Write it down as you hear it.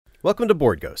Welcome to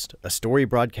Board Ghost, a story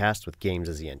broadcast with games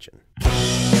as the engine.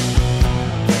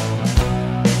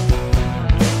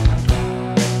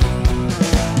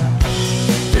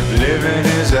 If living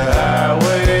is a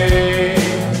highway,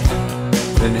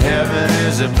 then heaven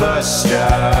is a bus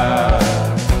stop.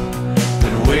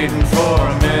 Been waiting for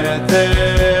a minute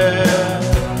there,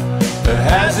 but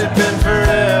has it been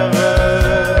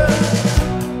forever?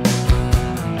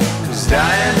 'Cause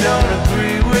dying don't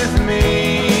agree with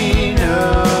me,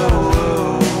 no.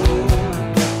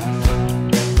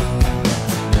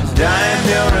 Dying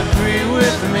don't agree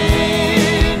with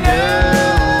me, no.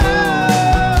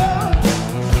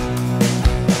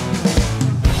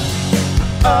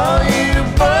 All you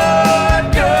board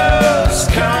ghosts,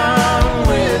 come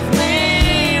with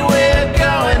me, we're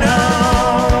going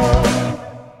home.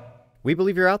 We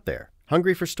believe you're out there,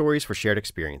 hungry for stories for shared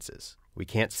experiences. We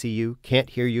can't see you,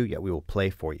 can't hear you, yet we will play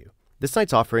for you. This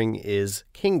night's offering is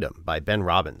Kingdom by Ben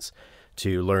Robbins.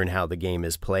 To learn how the game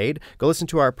is played, go listen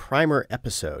to our primer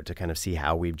episode to kind of see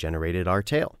how we've generated our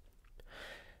tale.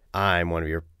 I'm one of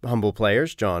your humble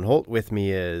players, John Holt. With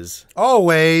me is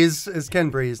Ken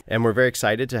Breese. And we're very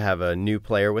excited to have a new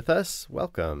player with us.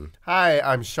 Welcome. Hi,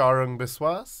 I'm Sharang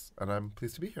Biswas, and I'm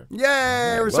pleased to be here.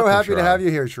 Yay! We're so welcome, happy to Sharang. have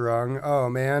you here, Sharang. Oh,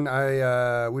 man,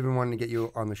 we've been wanting to get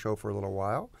you on the show for a little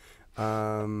while.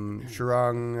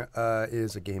 Sharang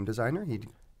is a game designer. He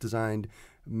designed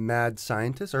Mad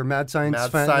Scientist Foundation.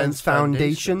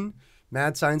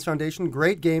 Mad Science Foundation,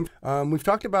 great game. We've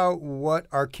talked about what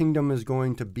our kingdom is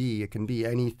going to be. It can be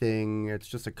anything. It's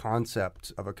just a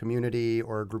concept of a community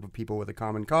or a group of people with a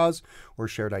common cause or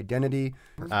shared identity.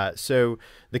 So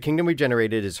the kingdom we've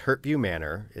generated is Hurtview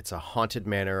Manor. It's a haunted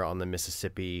manor on the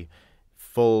Mississippi,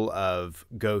 full of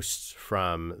ghosts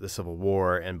from the Civil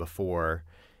War and before,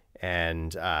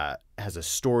 and has a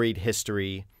storied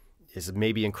history, is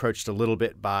maybe encroached a little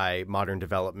bit by modern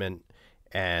development,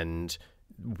 and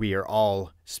we are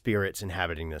all spirits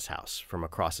inhabiting this house from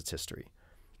across its history.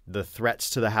 The threats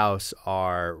to the house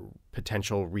are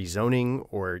potential rezoning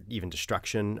or even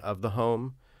destruction of the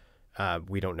home.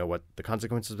 We don't know what the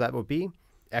consequences of that will be.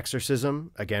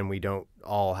 Exorcism, again, we don't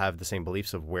all have the same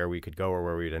beliefs of where we could go or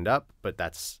where we'd end up, but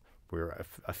we're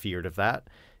afeared of that.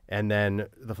 And then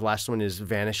the last one is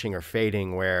vanishing or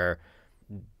fading, where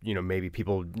maybe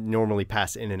people normally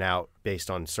pass in and out based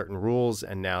on certain rules,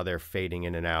 and now they're fading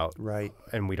in and out. Right.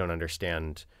 And we don't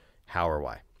understand how or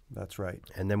why. That's right.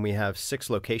 And then we have 6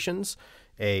 locations: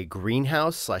 a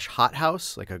greenhouse /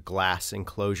 hothouse, like a glass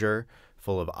enclosure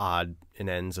full of odd and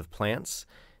ends of plants;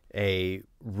 a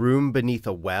room beneath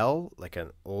a well, like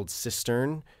an old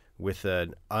cistern with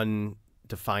an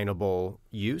undefinable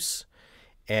use;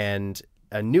 and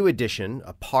a new addition,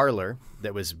 a parlor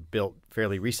that was built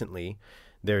fairly recently.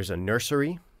 There's a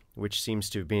nursery, which seems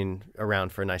to have been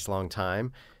around for a nice long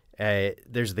time.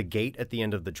 There's the gate at the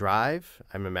end of the drive.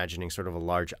 I'm imagining sort of a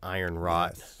large iron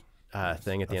wrought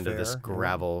thing at the end of this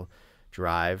gravel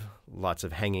drive. Lots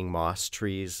of hanging moss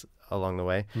trees along the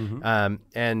way. Mm-hmm.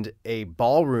 And a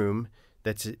ballroom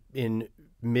that's in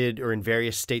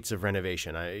various states of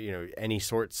renovation. Any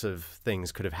sorts of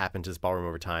things could have happened to this ballroom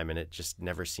over time, and it just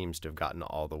never seems to have gotten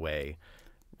all the way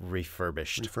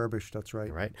refurbished. That's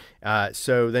right. Right.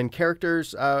 So then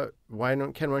characters, why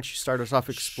don't you start us off,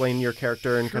 explain your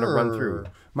character and kind of run through.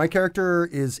 My character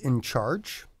is in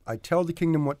charge. I tell the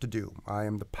kingdom what to do. I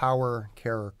am the power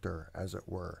character, as it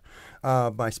were.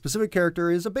 My specific character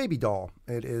is a baby doll.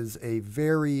 It is a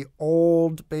very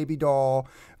old baby doll.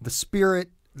 The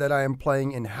spirit that I am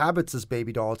playing inhabits this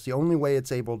baby doll. It's the only way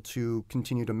it's able to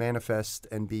continue to manifest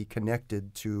and be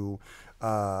connected to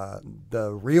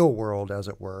the real world, as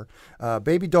it were.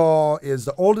 Baby doll is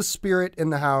the oldest spirit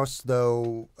in the house,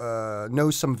 though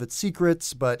knows some of its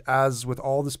secrets, but as with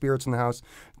all the spirits in the house,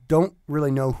 don't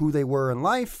really know who they were in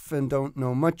life and don't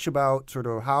know much about sort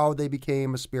of how they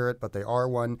became a spirit, but they are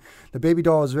one. The baby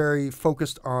doll is very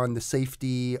focused on the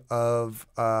safety of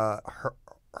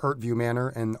Hurtview Manor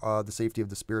and the safety of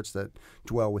the spirits that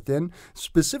dwell within,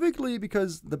 specifically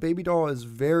because the baby doll is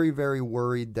very, very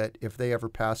worried that if they ever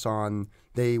pass on,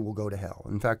 they will go to hell.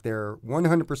 In fact, they're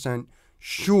 100%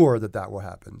 sure that will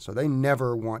happen. So they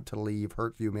never want to leave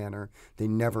Hurtview Manor. They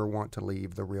never want to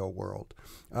leave the real world.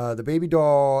 The baby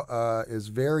doll is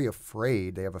very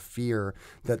afraid. They have a fear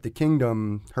that the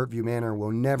kingdom, Hurtview Manor, will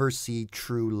never see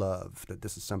true love, that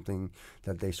this is something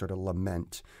that they sort of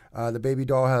lament. The baby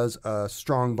doll has a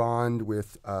strong bond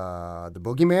with the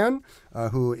Bogeyman,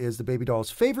 who is the baby doll's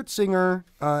favorite singer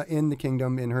in the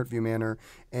kingdom, in Hurtview Manor,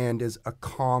 and is a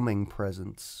calming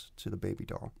presence to the baby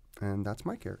doll. And that's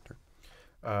my character.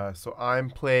 So I'm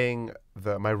playing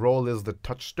my role is the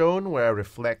touchstone, where I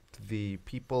reflect the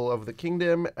people of the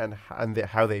kingdom and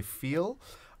how they feel.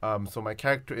 So my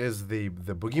character is the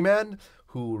Bogeyman,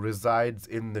 who resides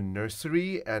in the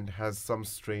nursery and has some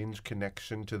strange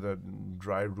connection to the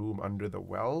dry room under the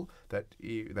well that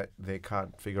they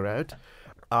can't figure out.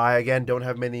 I again don't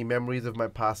have many memories of my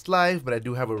past life, but I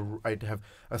do have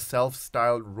a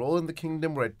self-styled role in the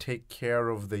kingdom where I take care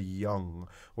of the young,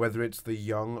 whether it's the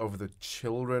young of the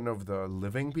children of the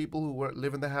living people who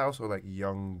live in the house, or like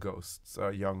young ghosts,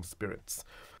 young spirits.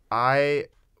 I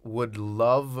would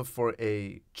love for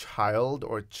a child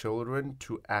or children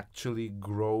to actually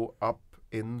grow up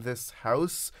in this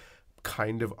house,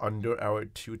 kind of under our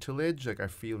tutelage. Like, I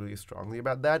feel really strongly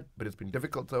about that, but it's been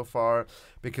difficult so far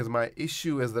because my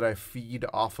issue is that I feed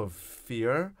off of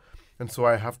fear, and so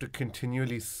I have to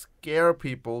continually scare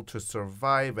people to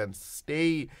survive and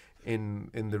stay in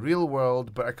the real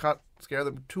world, but I can't scare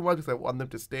them too much because I want them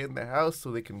to stay in the house so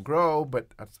they can grow,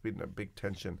 but that's been a big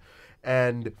tension.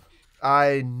 And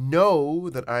I know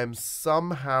that I'm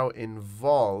somehow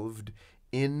involved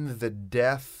in the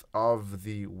death of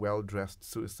the well-dressed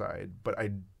suicide, but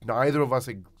neither of us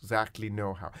exactly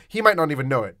know how. He might not even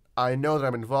know it. I know that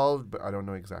I'm involved, but I don't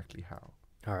know exactly how.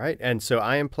 All right. And so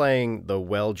I am playing the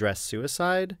well-dressed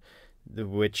suicide,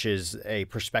 which is a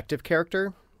perspective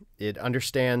character. It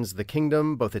understands the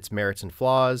kingdom, both its merits and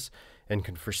flaws, and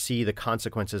can foresee the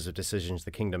consequences of decisions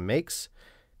the kingdom makes.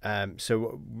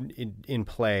 So in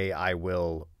play, I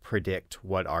will predict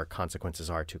what our consequences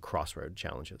are to crossroad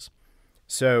challenges.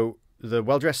 So the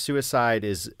well-dressed suicide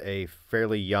is a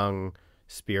fairly young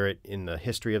spirit in the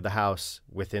history of the house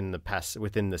within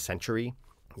the century.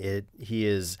 He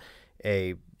is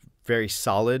a very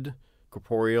solid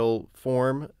corporeal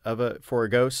form for a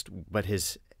ghost, but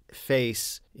his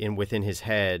face within his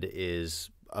head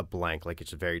is a blank, like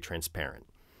it's very transparent.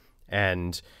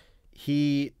 And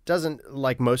he doesn't,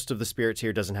 like most of the spirits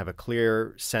here, doesn't have a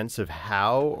clear sense of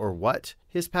how or what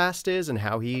his past is and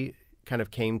how he kind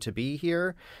of came to be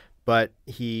here, but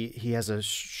he has a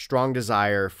strong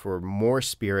desire for more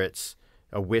spirits,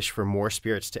 a wish for more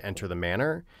spirits to enter the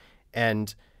manor,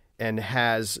 and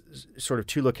has sort of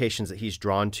two locations that he's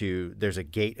drawn to. There's a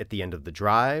gate at the end of the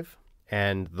drive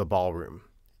and the ballroom.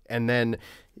 And then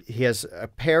he has a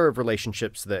pair of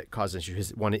relationships that cause issues.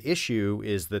 His one issue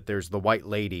is that there's the white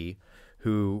lady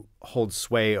who holds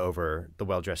sway over the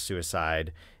well-dressed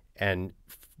suicide, and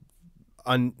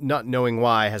not knowing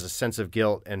why, has a sense of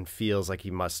guilt and feels like he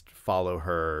must follow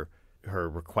her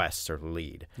requests or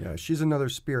lead. Yeah, she's another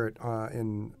spirit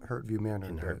in Hurtview Manor.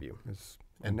 In Hurtview. Is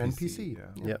an NPC.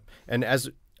 Yeah. Yep. And as,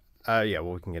 we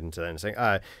can get into that in a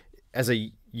second. As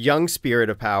a young spirit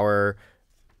of power,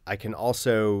 I can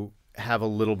also have a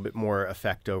little bit more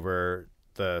effect over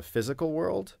the physical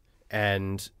world,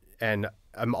 and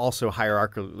I'm also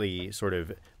hierarchically sort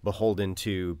of beholden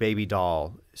to Baby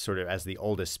Doll, sort of as the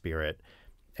oldest spirit,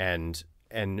 and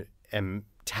am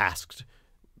tasked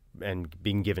and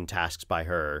being given tasks by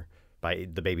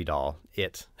the Baby Doll,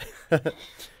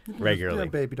 regularly. Yeah,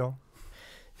 Baby Doll.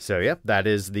 So, that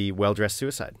is the well-dressed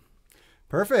suicide.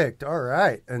 Perfect. All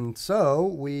right. And so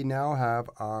we now have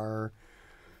our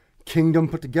kingdom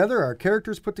put together, our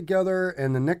characters put together,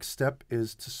 and the next step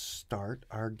is to start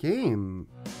our game.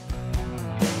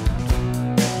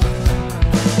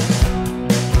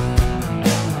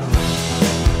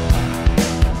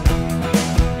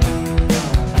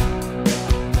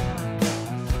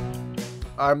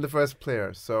 I'm the first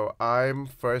player, so I'm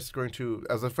first going to,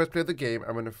 as the first player of the game,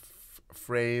 I'm going to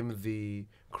frame the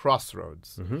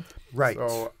crossroads. Mm-hmm. Right.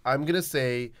 So I'm going to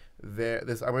say I'm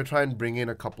going to try and bring in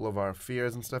a couple of our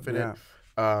fears and stuff in it.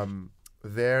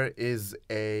 There is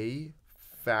a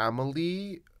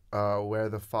family where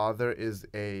the father is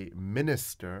a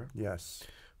minister. Yes.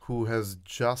 Who has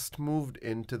just moved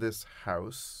into this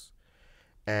house.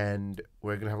 And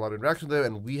we're going to have a lot of interaction with them,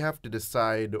 and we have to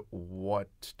decide what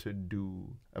to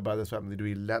do about this family. Do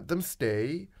we let them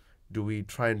stay? Do we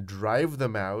try and drive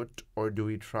them out? Or do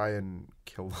we try and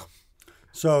kill them?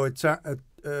 So it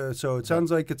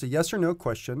sounds like it's a yes or no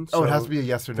question. So it has to be a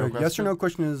yes or no question? Yes or no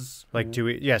question is... Like, do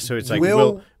we... Yeah, so it's like,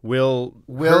 will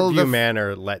Hurtview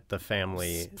Manor let the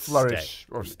family flourish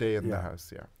stay? Or stay in the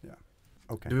house, yeah.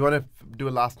 Okay. Do we want to do a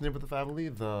last name of the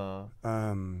family?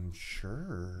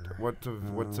 Sure. What's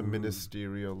a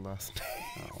ministerial last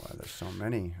name? Oh, there's so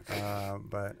many.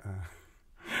 But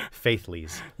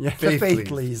Faithleys. yeah, Faithleys. the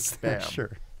Faithleys. Bam.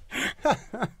 Sure.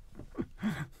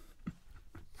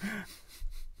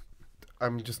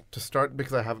 I'm just to start,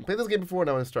 because I haven't played this game before and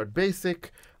I want to start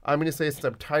basic. I'm going to say, since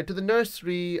I'm tied to the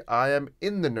nursery, I am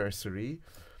in the nursery,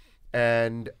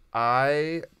 and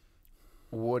I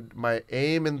my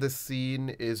aim in this scene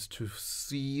is to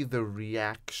see the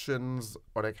reactions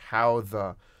or like how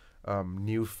the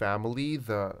new family,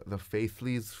 the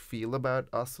Faithleys, feel about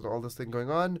us and all this thing going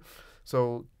on.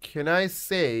 So can I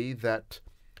say that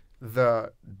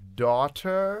the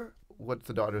daughter, what's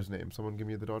the daughter's name? Someone give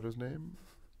me the daughter's name.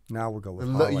 Now we'll go with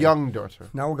The Holly. young daughter.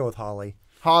 Now we'll go with Holly.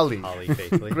 Holly. Holly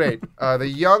Faithfully. Great. The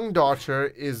young daughter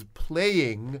is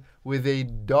playing with a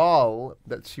doll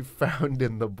that she found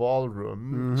in the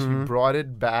ballroom. She brought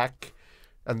it back,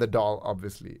 and the doll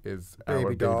obviously is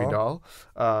our baby doll.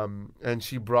 And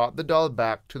she brought the doll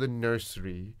back to the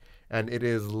nursery, and it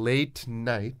is late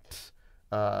night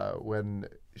when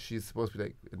she's supposed to be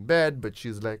like in bed, but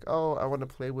she's like, "Oh, I want to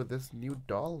play with this new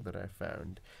doll that I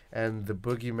found," and the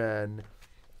boogeyman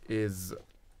is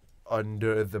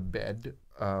under the bed,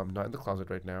 not in the closet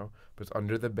right now, but it's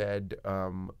under the bed,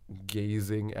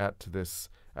 gazing at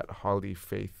Holly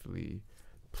Faithfully,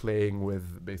 playing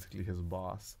with basically his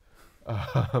boss,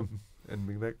 and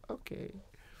being like, okay.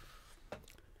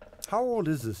 How old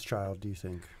is this child, do you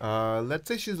think? Let's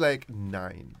say she's like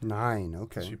 9. 9,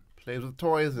 okay. She plays with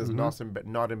toys, is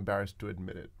not embarrassed to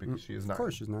admit it because she is 9. Of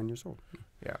course, she's 9 years old.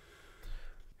 Yeah.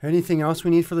 Anything else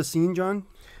we need for the scene, John?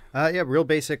 Yeah, real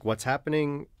basic. What's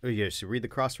happening? So read the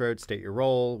crossroads, state your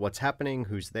role. What's happening?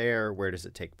 Who's there? Where does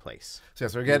it take place? So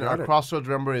again, our crossroads,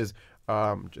 remember, is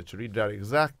to read it out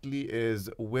exactly, is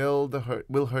will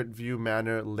Hurtview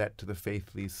Manor let the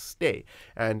Faithleys stay?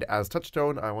 And as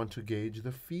touchstone, I want to gauge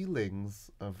the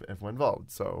feelings of everyone involved.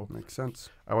 So Makes sense.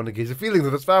 I want to gauge the feelings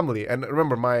of this family. And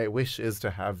remember, my wish is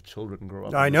to have children grow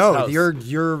up. I in this know house.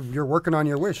 you're working on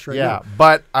your wish right now. Yeah,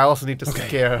 but I also need to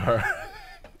scare her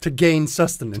To gain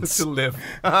sustenance. to live.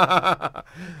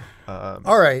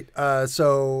 All right.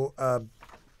 So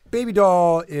baby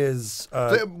doll is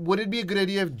So would it be a good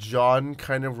idea if John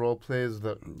kind of role plays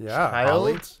the child?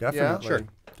 Holly, definitely. Yeah? Sure.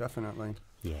 Definitely.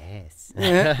 Yes.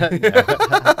 Yeah,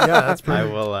 that's I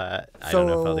pretty. will. I don't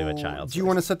know if I'll do a child. Do you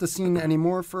want to set the scene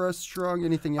anymore for us, Sharang?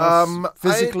 Anything else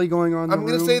physically going on in I'm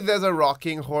the going to room? say there's a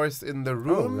rocking horse in the Oh,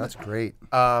 room. that's great.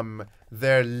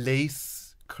 They're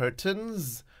lace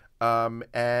curtains.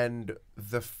 And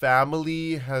the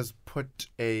family has put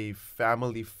a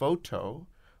family photo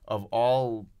of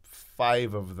all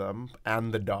 5 of them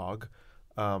and the dog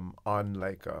on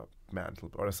like a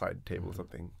mantle or a side table or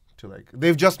something. To like,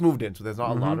 they've just moved in, so there's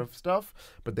not a lot of stuff.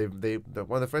 But one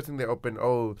of the first thing they open,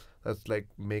 let's like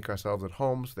make ourselves at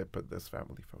home. So they put this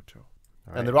family photo,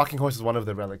 and the rocking horse is one of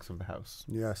the relics of the house.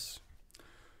 Yes.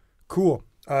 Cool.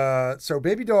 So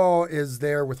baby doll is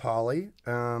there with Holly.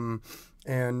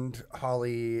 And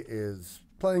Holly is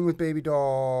playing with baby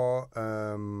doll.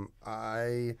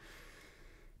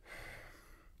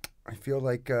 I feel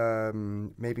like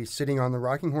maybe sitting on the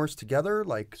rocking horse together,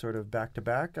 like sort of back to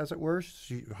back, as it were.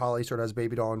 Holly sort of has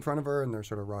baby doll in front of her, and they're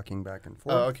sort of rocking back and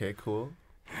forth. Oh, okay, cool.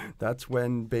 That's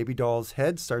when baby doll's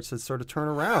head starts to sort of turn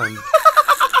around,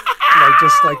 like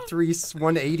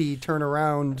 180 turn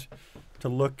around to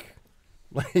look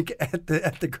like at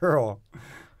the girl.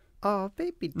 Oh,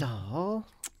 baby doll!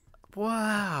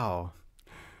 Wow,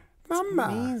 Mama.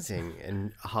 amazing.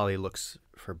 And Holly looks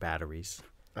for batteries.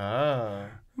 Ah.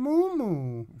 Moo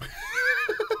moo.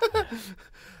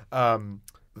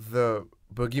 The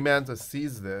boogeyman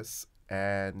sees this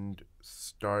and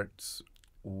starts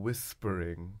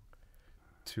whispering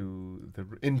into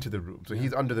the room. So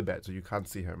he's under the bed, so you can't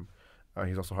see him.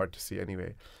 He's also hard to see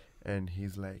anyway. And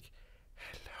he's like,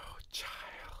 "Hello,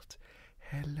 child.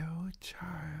 Hello,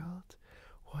 child.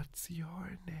 What's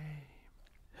your name?"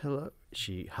 Hello.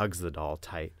 She hugs the doll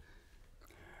tight.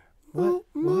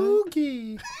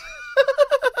 Moogie.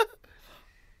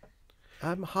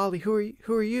 I'm Holly. Who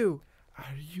are you?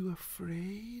 Are you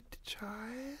afraid,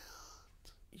 child?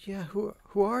 Yeah. Who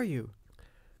are you?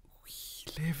 We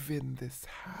live in this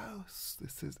house.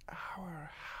 This is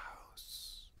our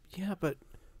house. Yeah, but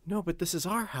this is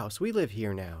our house. We live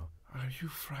here now. Are you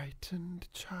frightened,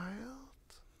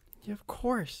 child? Yeah, of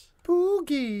course.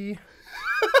 Boogie.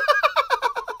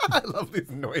 I love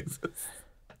these noises.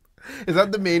 Is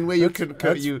that the main way That's what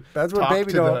talk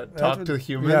baby to doll talk to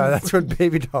humans? Yeah, that's what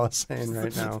baby doll is saying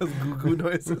right now. Those goo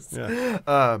noises. Yeah.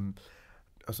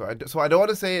 So I don't want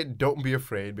to say don't be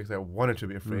afraid because I wanted to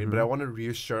be afraid, but I want to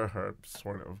reassure her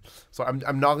sort of. So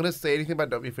I'm not gonna say anything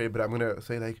about don't be afraid, but I'm gonna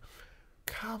say like,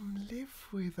 come live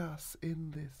with us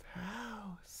in this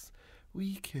house.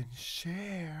 We can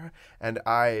share. And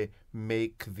I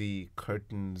make the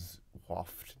curtains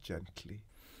waft gently.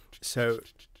 So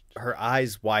her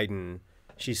eyes widen.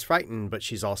 She's frightened, but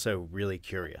she's also really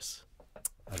curious.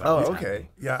 about what's okay. happening.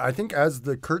 Yeah, I think as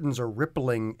the curtains are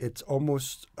rippling, it's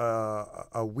almost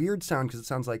a weird sound because it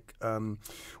sounds like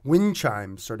wind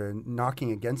chimes sort of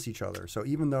knocking against each other. So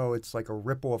even though it's like a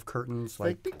ripple of curtains,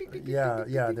 like ding, ding, ding, ding, yeah, ding,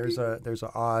 ding, yeah, ding, there's ding.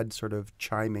 a odd sort of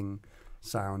chiming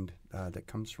sound that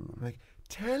comes from them. Like,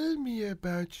 tell me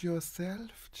about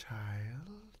yourself,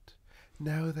 child,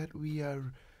 now that we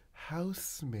are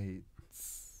housemates.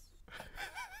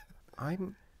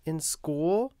 I'm in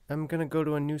school. I'm going to go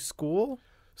to a new school.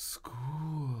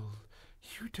 School?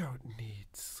 You don't need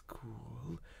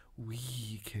school.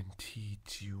 We can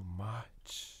teach you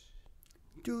much.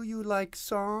 Do you like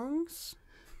songs?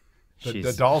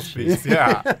 The doll speaks,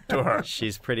 yeah, to her.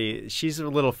 She's a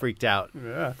little freaked out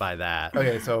by that.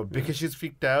 Okay, so because she's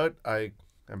freaked out, I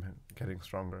am getting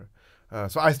stronger.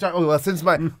 So I start. Since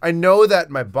I know that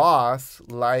my boss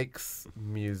likes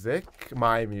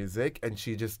my music, and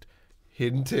she just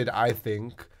hinted, I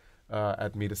think,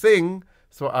 at me to sing.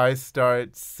 So I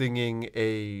start singing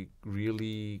a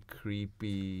really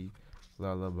creepy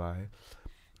lullaby.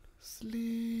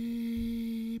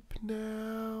 Sleep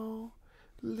now,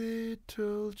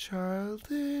 little child,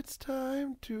 it's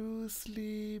time to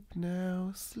sleep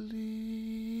now,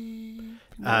 sleep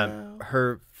now.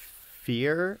 Her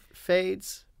fear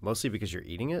fades mostly because you're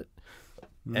eating it,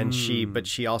 and she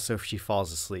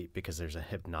falls asleep because there's a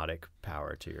hypnotic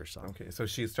power to your song. Okay, so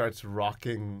she starts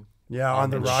rocking. Yeah, on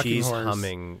the And rocking she's horse.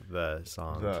 humming the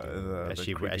song as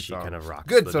she creepy song. kind of rocks.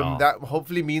 Good, the so doll. that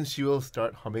hopefully means she will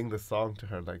start humming the song to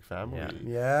her like family.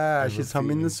 Yeah, And she's we'll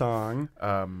humming see. the song.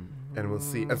 And we'll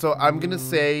see. And so I'm gonna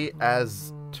say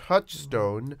as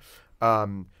touchstone,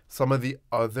 some of the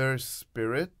other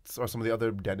spirits or some of the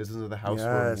other denizens of the house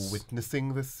were Yes.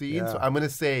 witnessing the scene. So Yeah. I'm gonna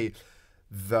say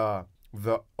the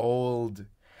old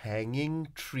hanging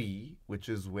tree, which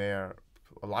is where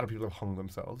a lot of people have hung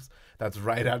themselves. That's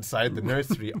right outside the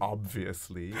nursery,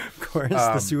 obviously. Of course,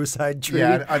 the suicide tree.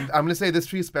 Yeah, and I'm going to say this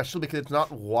tree is special because it's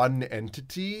not one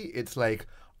entity. It's like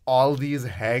all these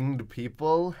hanged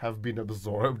people have been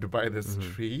absorbed by this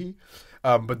tree.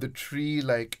 But the tree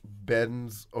like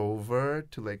bends over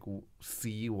to like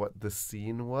see what the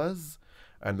scene was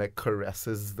and like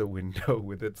caresses the window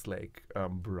with its like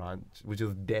branch, which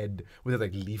is dead, with its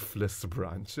like leafless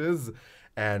branches.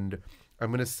 And I'm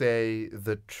going to say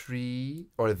the tree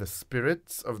or the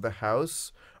spirits of the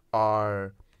house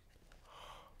are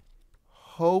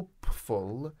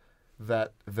hopeful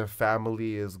that the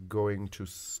family is going to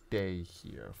stay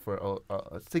here for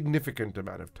a significant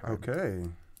amount of time. Okay.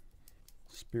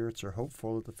 Spirits are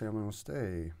hopeful that the family will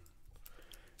stay.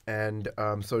 And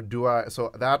so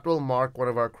that will mark one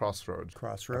of our crossroads.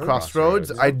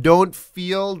 Crossroads. I don't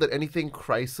feel that anything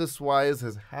crisis-wise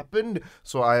has happened,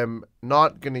 so I am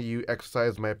not going to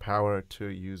exercise my power to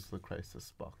use the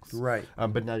crisis box. Right.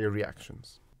 But now your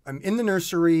reactions. I'm in the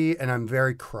nursery and I'm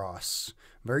very cross.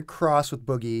 I'm very cross with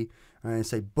Boogie. And I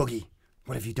say, Boogie,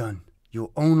 what have you done?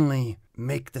 You'll only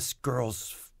make this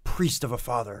girl's priest of a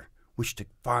father wish to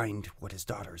find what his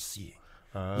daughter is seeing.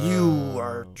 You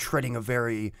are treading a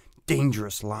very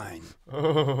dangerous line.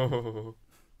 So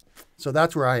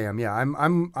that's where I am. Yeah,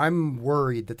 I'm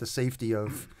worried that the safety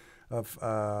of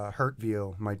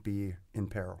Hurtview might be in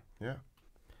peril. Yeah.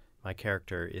 My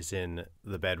character is in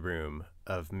the bedroom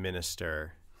of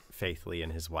Minister Faithly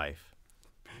and his wife.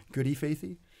 Goody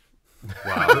Faithy?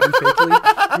 Wow. Goody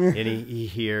Faithly? And he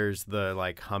hears the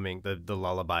like humming, the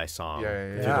lullaby song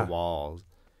through Yeah. the walls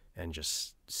and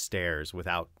just stares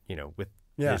without, with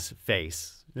Yeah. his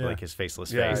face, Yeah. like his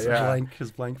faceless Yeah, face yeah.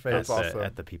 His blank at, face. the, awesome.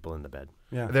 at the people in the bed.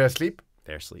 Yeah. They're asleep?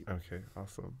 They're asleep. Okay,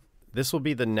 awesome. This will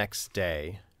be the next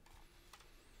day.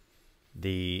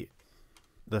 The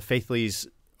Faithleys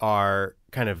are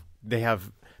kind of they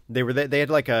had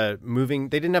like a moving.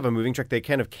 They didn't have a moving truck. They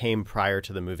kind of came prior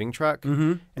to the moving truck,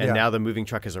 and now the moving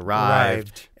truck has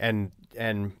arrived. And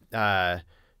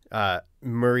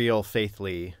Muriel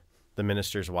Faithly, the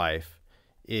minister's wife,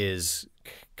 is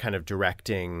kind of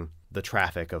directing the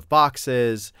traffic of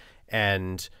boxes.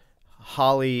 And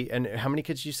Holly, and how many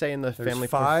kids did you say in the There's family?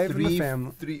 5 in the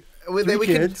family. Three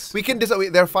kids. We can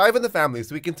decide. There are 5 in the family,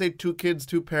 so we can say 2 kids,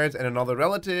 2 parents, and another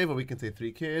relative, or we can say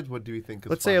 3 kids. What do we think is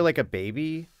Let's fun? say like a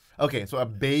baby. Okay, so a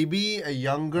baby, a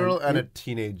young girl, and a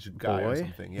teenage guy or boy?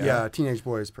 something. Yeah, teenage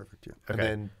boy is perfect. Yeah. And Okay.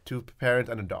 then 2 parents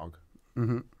and a dog.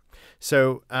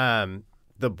 So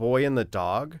the boy and the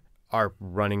dog are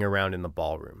running around in the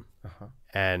ballroom.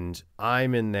 And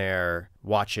I'm in there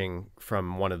watching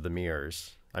from one of the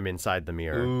mirrors. I'm inside the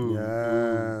mirror.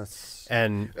 Yes.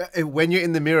 And When you're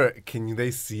in the mirror, can they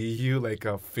see you like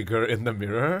a figure in the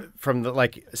mirror? from the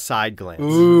like side glance,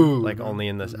 Ooh. like only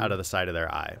in the out of the side of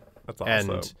their eye. That's awesome.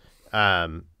 And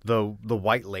The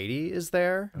white lady is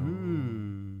there,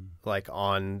 like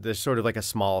there's sort of like a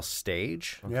small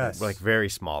stage, Yes. like very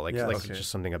small, like Yes. like Okay. just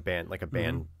something a band would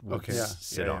Okay.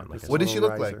 sit Yeah, on. yeah. Like What does she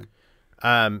look riser.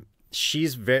 like?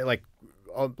 she's very like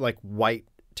white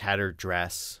tattered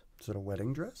dress. Is it a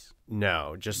wedding dress?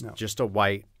 No, just a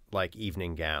white like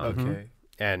evening gown. Okay.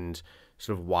 And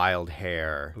sort of wild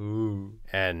hair, Ooh.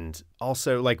 and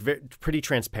also like pretty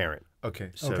transparent.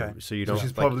 Okay. So Okay. so you So don't she's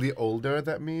like, probably older.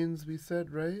 That means we said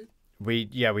right. we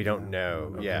don't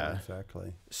know. Okay, Yeah.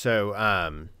 exactly. So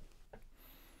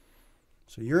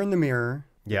So you're in the mirror.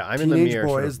 yeah, I'm in the Teenage mirror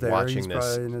boy sort is of there. watching He's this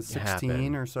probably in his 16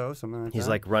 happen. or so, something like He's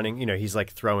that. like running, he's like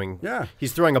throwing. Yeah.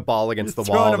 He's throwing a ball against He's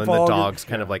the throwing wall, a and ball the against- dog's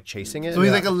kind of like chasing it. So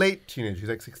he's like a late teenager. He's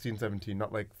like 16, 17,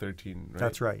 not like 13, right?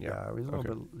 That's right. Yeah, it was a little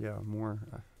Okay. bit more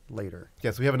later. Yeah,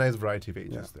 so we have a nice variety of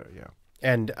ages Yeah. there. Yeah.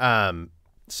 And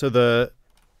so the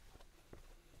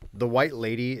white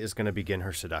lady is going to begin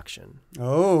her seduction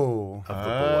Oh. of the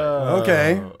boy.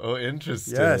 Okay. Oh,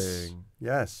 interesting. Yes.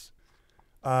 Yes.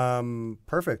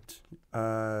 Perfect.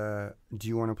 Do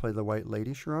you want to play the white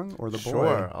lady, Sharang, or the boy?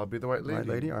 Sure, I'll be the white lady. White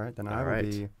lady. All right, then I All will right.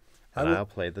 be. And I'll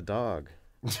play the dog.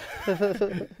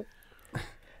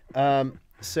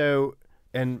 So,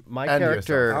 and my And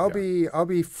character, I'll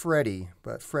be Freddy,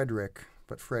 but Frederick,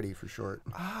 but Freddy for short.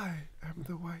 I am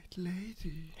the white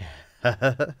lady.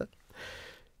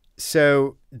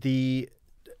 so the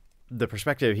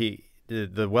perspective,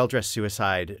 the well-dressed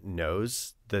suicide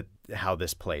knows how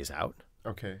this plays out.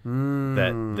 Okay.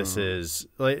 That this is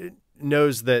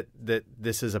knows that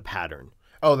this is a pattern.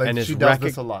 Oh, like And she is does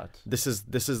this a lot. This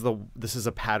is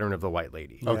a pattern of the white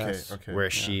lady. Okay. Yes. Okay. Where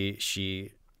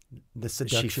she The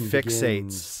seduction fixates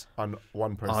begins. on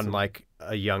one person. on like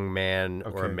a young man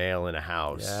or a Okay. male in a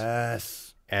house,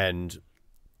 Yes. and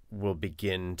will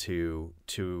begin to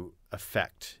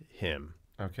affect him.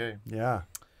 Okay. Yeah.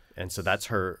 And so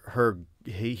that's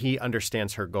he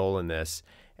understands her goal in this,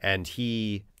 and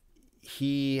he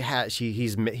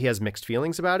has mixed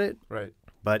feelings about it, Right.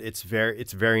 but it's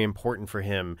very important for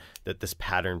him that this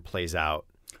pattern plays out.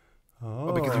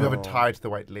 Oh, Because you have a tie to the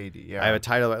white lady. Yeah. I have a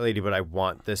tie to that lady, but I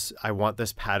want this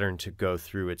pattern to go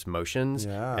through its motions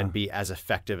Yeah. and be as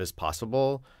effective as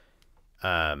possible.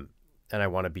 And I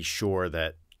want to be sure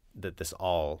that this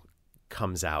all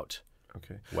comes out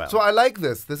Okay. well. So I like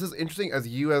this. This is interesting as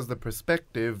the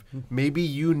perspective. Maybe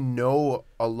you know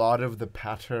a lot of the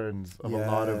patterns of a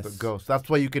lot of the Yes. ghosts. That's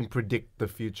why you can predict the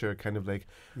future, kind of like,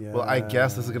 well, I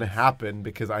guess this is going to happen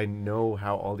because I know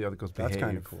how all the other ghosts That's behave.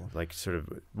 kind of cool. like sort of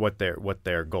what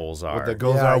their goals are. What their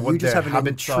goals Yeah, are, what you just their have an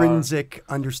habits intrinsic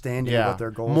understanding are. of what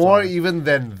their goals More are. even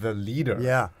than the leader.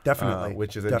 Yeah, definitely.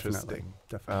 which is Definitely. interesting.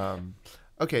 Definitely.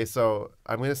 Okay, so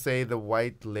I'm going to say the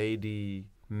white lady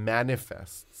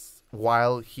manifests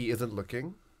while he isn't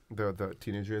looking. The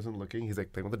teenager isn't looking. He's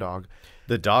like playing with the dog.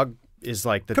 The dog is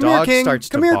like Come here, King. starts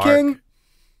Come to here, bark King.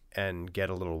 and get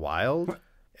a little wild,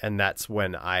 and that's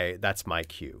my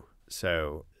cue.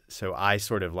 So I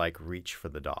sort of like reach for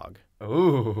the dog.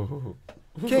 Oh,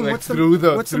 King, Like what's the through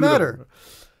the matter?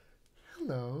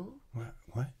 Hello.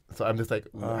 What? So I'm just like,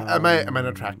 am I an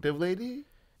attractive lady?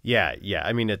 Yeah.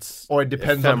 I mean, it's Or it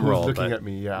depends on ephemeral, who's looking but- at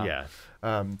me. Yeah. Yeah.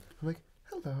 I'm like,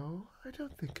 hello. I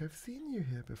don't think I've seen you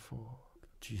here before.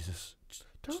 Jesus.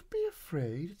 Don't be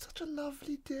afraid. It's such a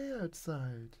lovely day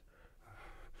outside.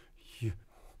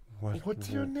 What? What's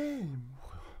your name?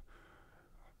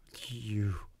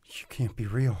 You can't be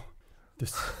real.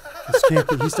 This can't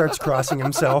be. He starts crossing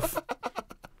himself.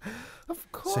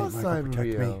 Of course Michael, I'm protect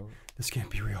me. real. This can't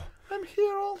be real. I'm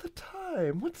here all the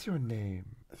time. What's your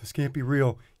name? This can't be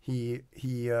real. He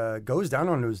goes down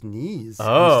on his knees.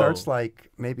 Oh. And starts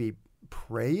like maybe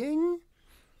praying.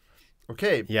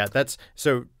 Okay. Yeah, that's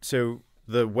so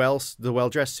the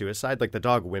well-dressed suicide, like the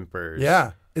dog whimpers.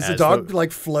 Yeah. Is the as dog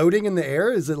like floating in the air?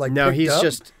 Is it like No, picked he's up?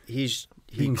 just he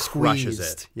being crushes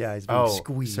squeezed. it. Yeah, he's being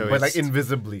squeezed. so But like it's-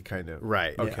 invisibly, kind of.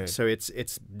 Right. Okay. So it's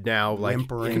now like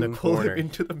Whimpering. in the Pull him corner.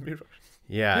 into the mirror.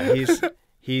 Yeah,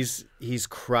 he's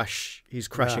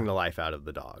crushing the life out of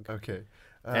the dog. Okay.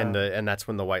 And that's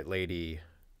when the white lady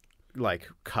like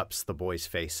cups the boy's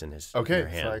face in her Okay.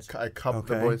 hands. So I cup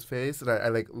the Okay. boy's face and I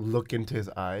like look into his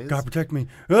eyes. God protect me.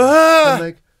 Ah! I'm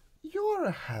like, you're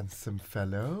a handsome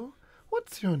fellow.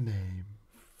 What's your name?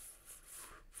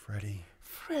 Freddie.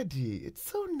 Freddie, it's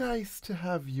so nice to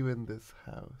have you in this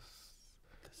house.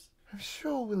 I'm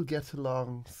sure we'll get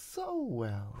along so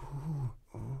well.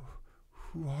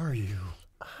 Who are you?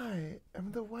 I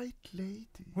am the white lady.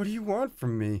 What do you want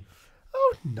from me?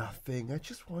 Oh, nothing. I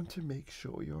just want to make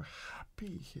sure you're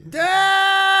happy here.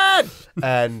 Dad!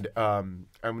 And I'm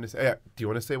gonna say, do you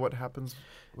want to say what happens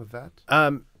with that?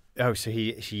 Oh, so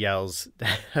he yells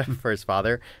for his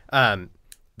father. So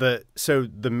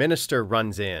the minister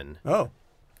runs in, Oh.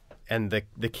 and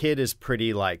the kid is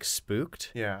pretty like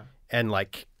spooked, Yeah. and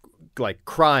like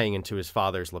crying into his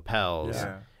father's lapels.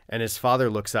 Yeah. And his father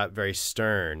looks up very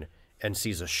stern and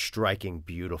sees a striking,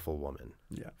 beautiful woman.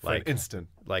 Yeah. For an instant.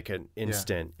 Like an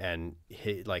instant, and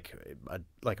like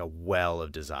a well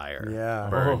of desire Yeah.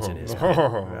 burns in his pit.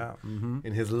 Yeah. Mm-hmm.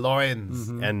 In his loins.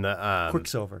 And the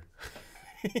Quicksilver.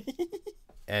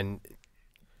 and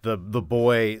the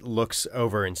boy looks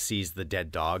over and sees the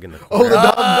dead dog in the Oh, corner. the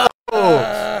dog!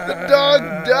 The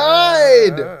dog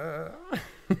died!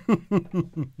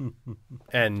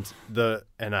 And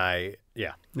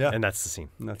that's the scene.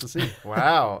 And that's the scene.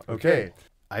 Wow. Okay.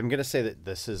 I'm gonna say that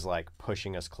this is like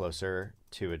pushing us closer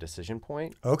to a decision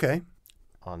point Okay.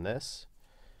 on this.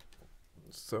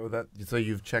 So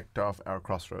you've checked off our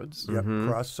crossroads.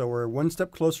 Yep. So we're one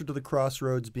step closer to the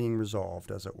crossroads being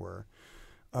resolved, as it were.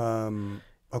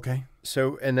 Okay.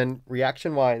 So, and then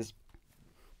reaction wise,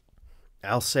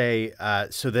 I'll say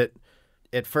so that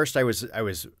at first I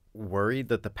was worried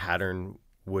that the pattern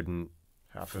wouldn't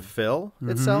fulfill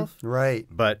itself, Right.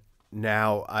 but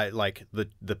now I like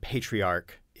the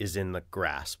patriarch is in the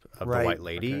grasp of the white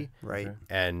lady, Okay. Right. Okay.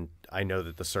 and I know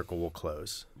that the circle will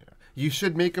close. You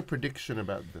should make a prediction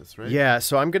about this, right? Yeah,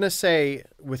 so I'm gonna say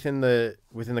within the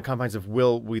confines of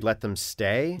will we let them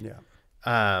stay?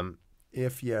 Yeah.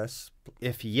 If yes.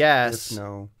 If yes, If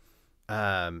no.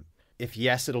 If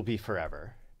yes, it'll be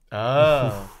forever.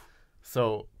 Oh.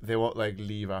 So they won't like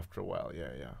leave after a while. Yeah,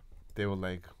 yeah. They will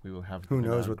like, we will have. Who them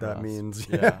in knows our what that grasp. means?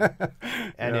 Yeah.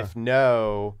 And if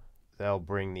no, they'll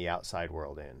bring the outside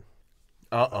world in.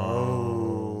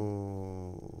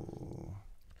 Oh.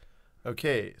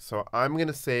 Okay, so I'm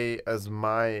gonna say as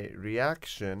my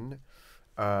reaction,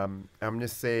 I'm gonna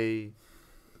say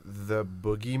the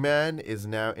boogeyman is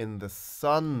now in the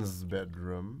son's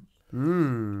bedroom,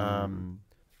 and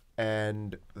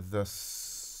the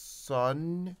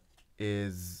son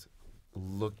is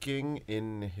looking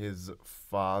in his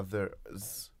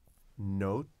father's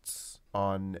notes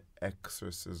on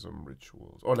exorcism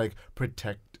rituals, or like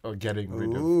protect or getting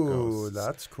rid of Ooh, ghosts.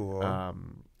 that's cool.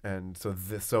 And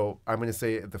so I'm going to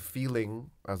say the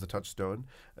feeling as a touchstone,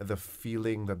 the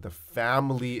feeling that the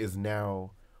family is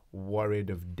now worried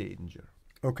of danger,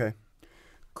 Okay.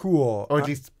 Cool. or at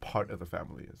least part of the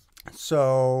family is.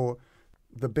 So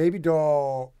the baby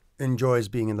doll enjoys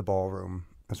being in the ballroom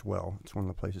as well. It's one of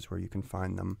the places where you can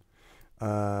find them.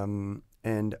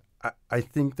 And I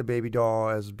think the baby doll,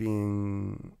 as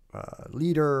being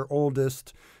leader,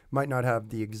 oldest, might not have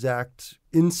the exact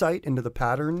insight into the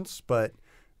patterns, but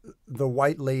the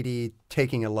white lady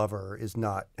taking a lover is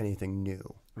not anything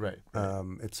new. Right.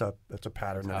 It's a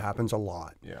pattern that happens a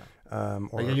lot. Yeah.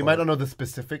 Or You might not know the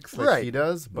specifics like he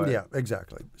does, but yeah,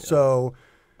 exactly. Yeah. So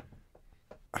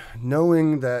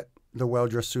knowing that the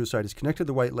well-dressed suicide is connected to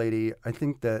the white lady, I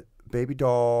think that baby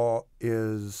doll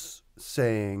is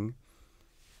saying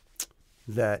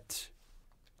that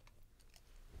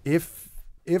if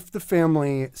the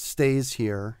family stays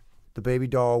here, the baby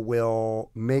doll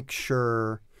will make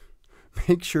sure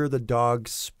the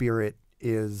dog's spirit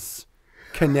is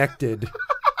connected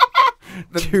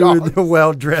to the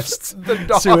well-dressed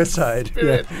suicide.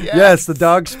 spirit, Yeah. yes. Yes, the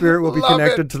dog spirit will be Love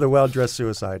connected it. to the well-dressed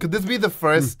suicide. could this be the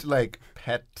first like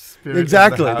pet spirit? in the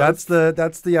Exactly. house?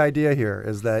 That's the idea here,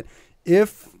 is that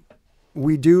if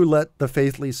we do let the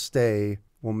Faithleys stay,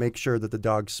 we'll make sure that the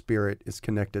dog's spirit is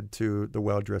connected to the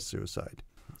well-dressed suicide.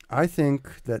 I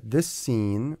think that this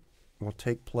scene will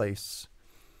take place,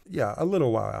 a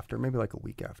little while after, maybe like a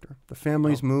week after. The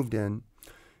family's moved in,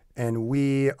 and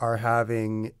we are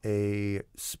having a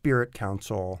spirit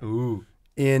council Ooh.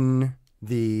 in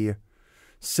the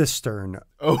cistern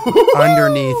Oh.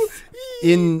 underneath,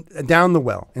 down the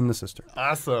well in the cistern.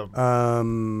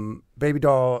 Awesome. Baby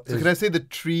doll So is, can I say the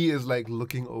tree is like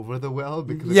looking over the well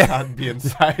because Yeah. it can't be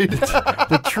inside?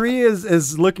 the tree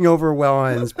is looking over a well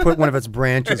and has put one of its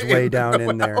branches way down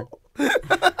in there.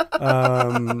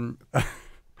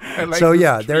 I like So this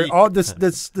yeah, tree. they're all the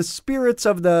spirits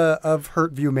of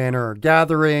Hurtview Manor are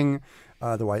gathering.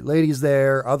 The white lady's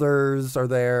there, others are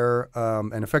there,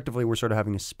 and effectively we're sort of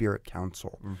having a spirit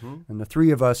council. And the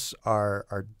three of us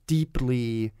are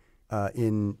deeply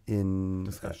in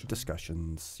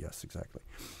discussions. Yes, exactly.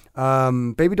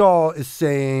 Baby doll is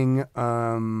saying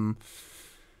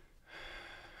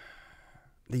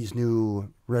these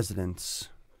new residents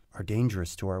are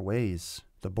dangerous to our ways.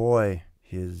 The boy,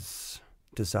 his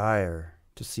desire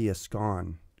to see us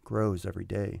gone grows every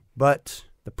day. But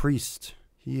the priest,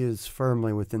 he is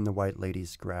firmly within the white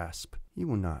lady's grasp. He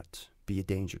will not be a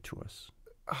danger to us.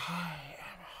 I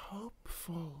am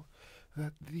hopeful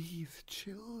that these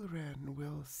children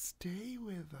will stay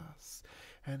with us,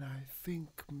 and I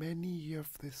think many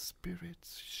of the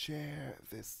spirits share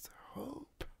this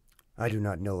hope. I do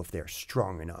not know if they're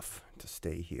strong enough to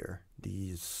stay here.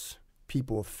 These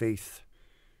people of faith,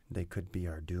 they could be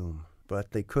our doom,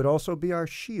 but they could also be our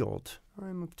shield.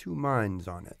 I'm of two minds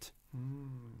on it.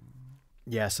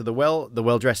 Yeah, so the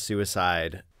well-dressed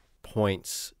suicide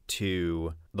points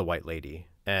to the white lady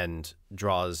and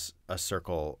draws a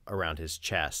circle around his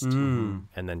chest and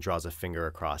then draws a finger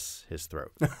across his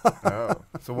throat. Oh,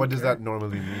 so what does that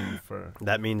normally mean for?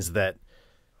 That means that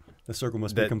The circle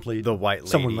must be complete. the white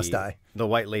lady, Someone must die. The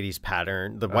white lady's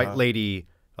pattern, the white lady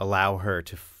allow her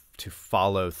to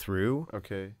follow through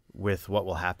Okay. with what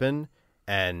will happen,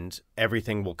 and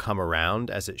everything will come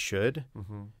around as it should,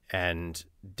 and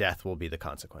death will be the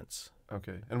consequence.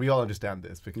 Okay, and we all understand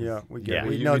this because Yeah, we Yeah.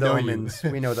 we You- know we the know you. omens.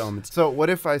 We know the omens. So what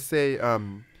if I say,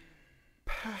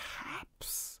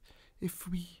 perhaps if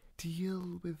we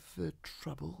deal with the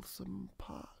troublesome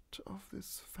part of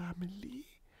this family,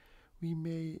 we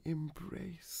may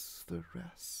embrace the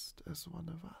rest as one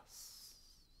of us.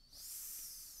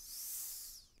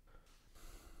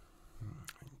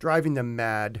 Driving them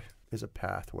mad is a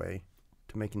pathway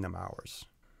to making them ours.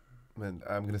 And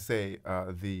I'm going to say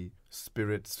the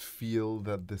spirits feel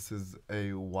that this is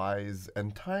a wise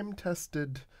and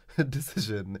time-tested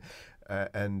decision.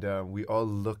 And we all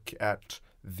look at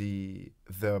the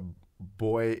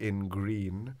boy in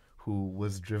green who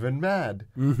was driven mad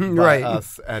by Right.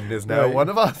 us and is now Right. one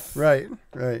of us. Right,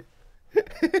 right.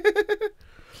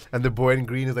 And the boy in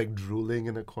green is like drooling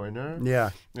in a corner.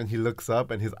 Yeah. And he looks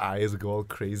up and his eyes go all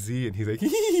crazy and he's like,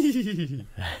 And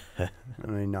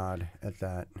I nod at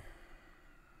that.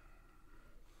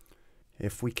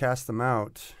 If we cast them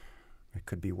out, it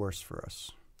could be worse for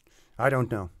us. I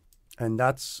don't know. And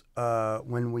that's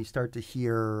when we start to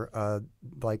hear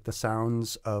like the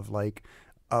sounds of like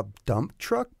a dump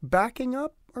truck backing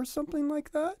up or something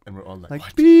like that. and we're all like, Like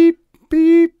what? beep,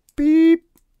 beep, beep.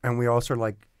 And we all sort of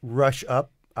like rush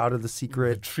up out of the The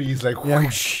secret. tree's like, Yeah.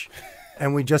 whoosh.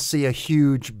 And we just see a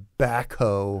huge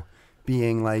backhoe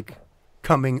being like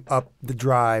coming up the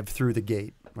drive through the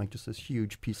gate. Like just this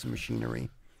huge piece of machinery.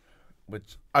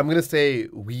 Which I'm going to say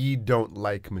we don't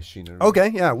like machinery. Okay,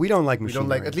 yeah, we don't like We machinery. don't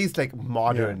like, at least like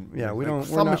modern. Yeah, we like don't.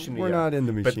 some We're machinery, yeah. not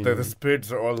into But machinery. the spirits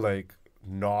are all like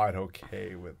not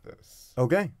okay with this.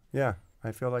 Okay, yeah,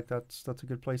 I feel like that's a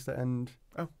good place to end.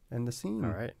 Oh. End the scene.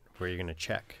 All right, where are you going to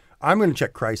check? I'm going to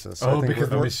check crisis. I Oh, think because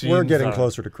the we're machines getting are-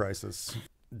 closer to crisis.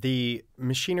 The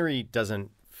machinery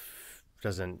doesn't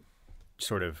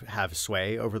sort of have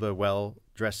sway over the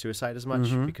well-dressed suicide as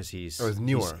much because he's Oh, it's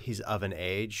newer. He's of an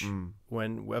age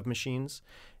of machines,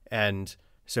 and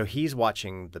so he's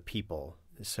watching the people.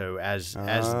 So as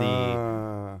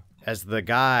the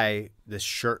guy, this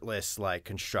shirtless like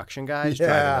construction guy, is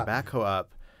driving the backhoe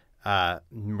up,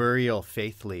 Muriel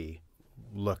Faithfully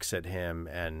looks at him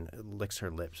and licks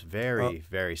her lips very,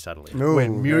 very subtly. No, Wait,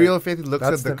 Muriel Faith looks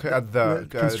that's at the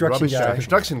construction rubbish guy.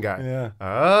 construction guy. Yeah.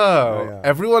 Oh, yeah.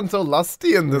 everyone's so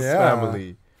lusty in this Yeah.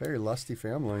 family. Very lusty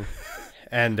family.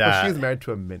 And Well, she's married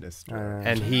to a minister.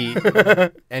 and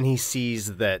he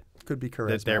sees that Could be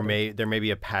charismatic. that there may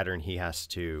be a pattern he has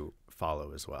to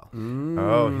follow as well.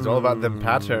 Oh, he's all about them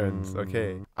patterns.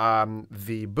 Okay.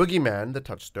 The boogeyman, the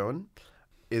touchstone,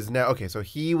 is now okay. So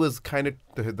he was kind of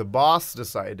the boss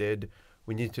decided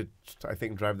we need to, I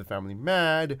think, drive the family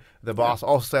mad. The boss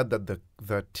also said that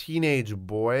the teenage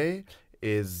boy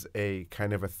is a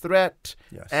kind of a threat,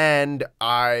 Yes. and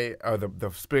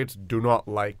the spirits do not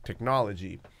like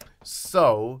technology.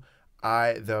 So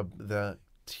the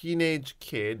teenage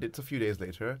kid. It's a few days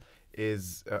later.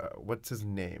 Is what's his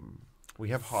name? We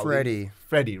have Holly. Freddie.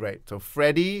 Freddie, right. So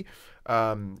Freddie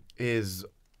is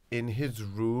in his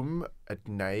room at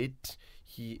night.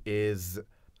 He is...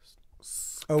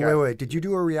 Oh, wait. Did you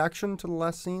do a reaction to the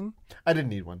last scene? I didn't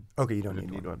need one. Okay, you don't I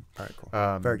didn't need need one. All right, cool.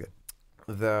 Um, Very good.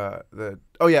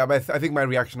 Oh, yeah, but I think my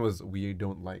reaction was we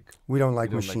don't like... We don't we like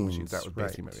don't machines. That was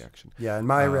basically right. my reaction. Yeah, and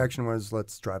my reaction was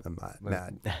let's drive them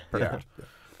mad. Perfect.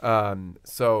 Yeah.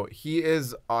 So he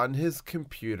is on his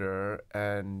computer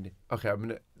and... Okay,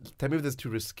 tell me if this is too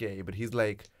risque, but he's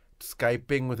like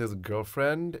Skyping with his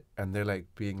girlfriend and they're like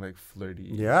being like flirty.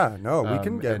 Yeah, no, we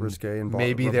can get and risque involved.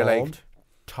 maybe they're like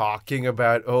talking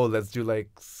about, oh, let's do like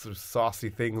sort of saucy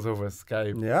things over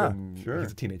Skype. Yeah, and sure.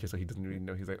 He's a teenager, so he doesn't really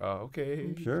know. He's like, oh,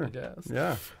 okay, Sure. I guess.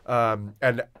 Yeah.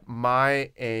 And my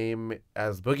aim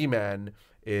as Boogeyman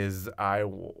is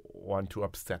want to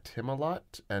upset him a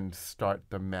lot and start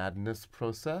the madness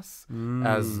process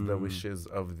as the wishes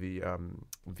of the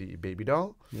baby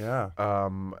doll. Yeah.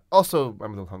 Also,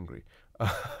 I'm a little hungry.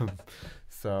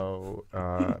 So,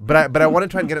 but I want to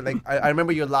try and get it. Like, I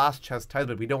remember your last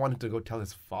chastisement. We don't want him to go tell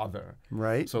his father.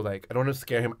 Right. So, like, I don't want to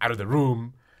scare him out of the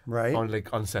room. Right. Or, like,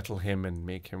 unsettle him and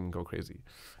make him go crazy.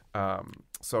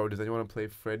 So, does anyone want to play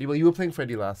Freddy? Well, you were playing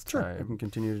Freddy last Sure. time. I can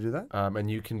continue to do that.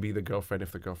 And you can be the girlfriend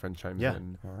if the girlfriend chimes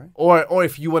in. All right. Or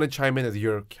if you want to chime in as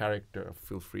your character,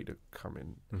 feel free to come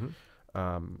in.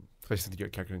 Especially since your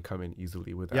character can come in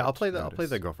easily without. Yeah, I'll play the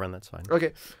notice. girlfriend. That's fine.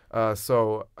 Okay.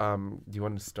 So, do you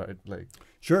want to start like?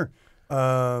 Sure.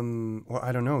 Well,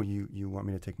 I don't know. You want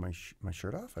me to take my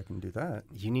shirt off? I can do that.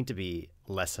 You need to be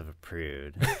less of a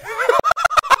prude.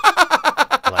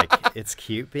 Like, it's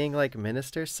cute being like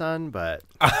minister's son, but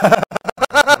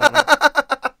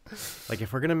like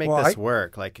if we're gonna make this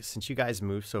work, like since you guys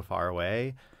move so far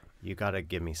away, you gotta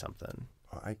give me something.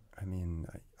 I mean,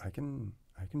 I can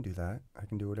do that. I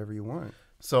can do whatever you want.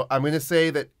 So I'm gonna say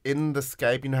that in the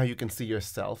Skype, you know how you can see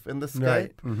yourself in the Skype.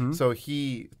 Right. Mm-hmm. So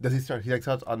he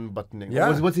starts unbuttoning.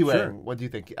 Yeah, What's he wearing? sure. What do you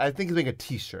think? I think he's wearing a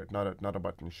T-shirt, not a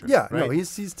button shirt. Yeah. right? No,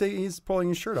 he's pulling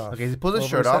his shirt off. Okay, he pulls his over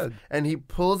shirt off head. and he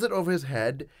pulls it over his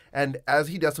head. And as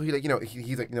he does so, he like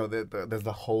he's like there's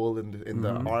the hole in the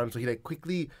arm, so he like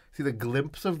quickly sees a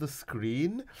glimpse of the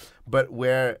screen, but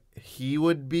where he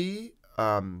would be,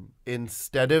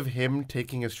 instead of him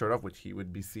taking his shirt off, which he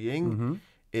would be seeing,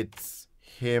 it's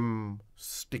him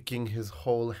sticking his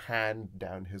whole hand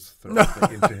down his throat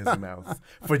like, into his mouth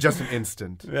for just an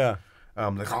instant. Yeah.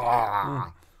 Like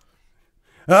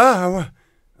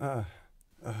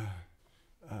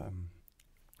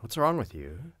What's wrong with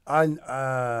you?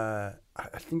 I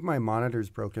think my monitor's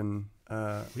broken. What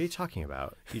are you talking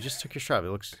about? You just took your shot.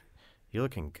 You're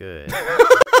looking good.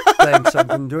 Thanks. I've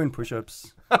been doing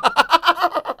push-ups.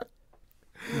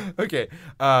 Okay.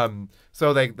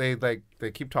 So they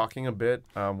keep talking a bit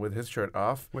with his shirt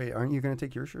off. Wait, aren't you going to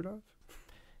take your shirt off?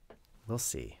 We'll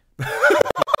see.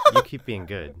 You keep being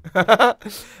good.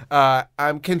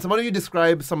 Can some of you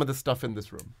describe some of the stuff in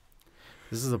this room?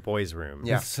 This is a boys' room.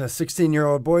 Yeah. It's a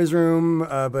 16-year-old boys' room.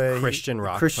 But Christian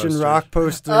rock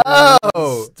posters.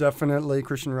 Oh! Definitely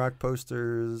Christian rock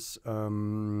posters.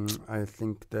 I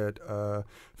think that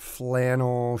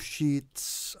flannel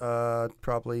sheets.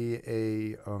 Probably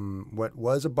a what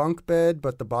was a bunk bed,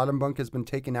 but the bottom bunk has been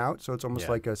taken out, so it's almost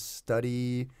like a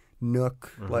study nook.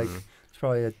 Like it's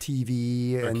probably a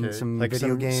TV and some like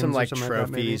video games, some or like something like that,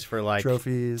 maybe. trophies for like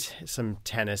trophies. Some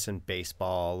tennis and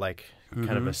baseball, like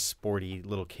kind of a sporty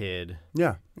little kid.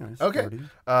 Yeah. It's Okay. sporty.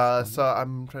 So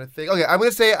I'm trying to think. Okay,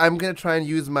 I'm gonna try and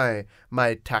use my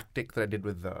tactic that I did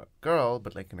with the girl,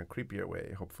 but like in a creepier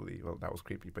way. Hopefully, well, that was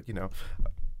creepy, but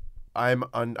I'm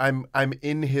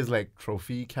in his like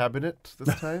trophy cabinet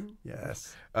this time.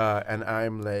 Yes. And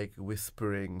I'm like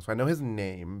whispering. So I know his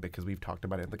name because we've talked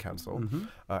about it in the council,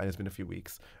 and it's been a few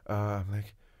weeks. I'm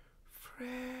like, Freddy.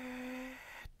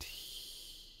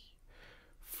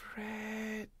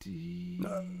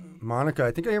 Monica,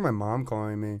 I think I hear my mom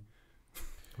calling me.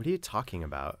 What are you talking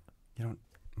about?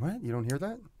 What? You don't hear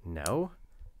that? No.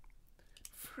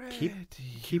 Freddy,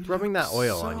 Keep rubbing that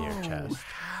oil on your chest.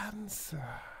 Handsome.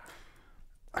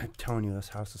 I'm telling you, this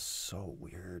house is so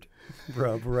weird.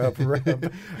 Rub.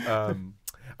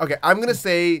 Okay, I'm gonna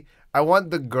say I want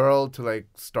the girl to like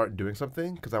start doing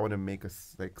something because I want to make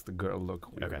the girl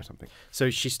look weird or something. So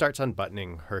she starts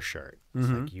unbuttoning her shirt. It's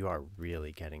like, you are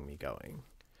really getting me going.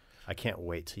 I can't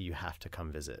wait till you have to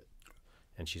come visit.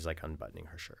 And she's like unbuttoning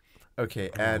her shirt. Okay,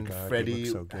 Oh and my God, Freddy they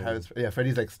look so good.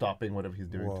 Freddy's like stopping whatever he's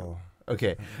doing. Whoa.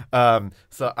 Okay,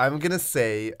 so I'm gonna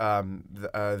say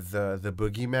the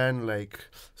boogeyman like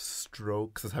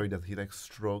strokes. That's how he does. He like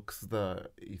strokes the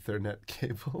Ethernet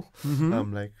cable.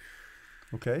 Like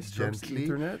Okay, strokes the gently,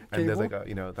 Ethernet and there's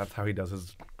cable. like that's how he does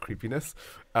his creepiness.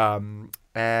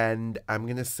 And I'm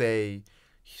gonna say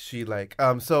she like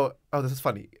so this is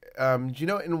funny. Do you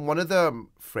know in one of the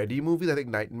Freddy movies, I think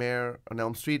Nightmare on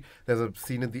Elm Street, there's a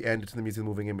scene at the end, it's in the Museum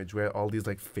Moving Image, where all these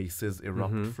like faces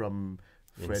erupt from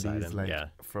Inside Freddy's him,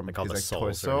 from like all his the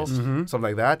like souls are torso, missing. something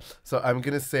like that. So I'm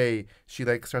gonna say she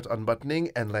like starts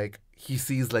unbuttoning and like he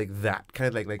sees like that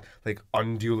kind of like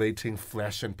undulating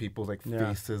flesh and people's like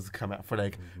faces come out for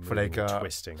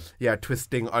Twisting. Yeah,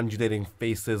 twisting, undulating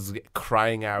faces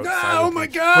crying out. Oh my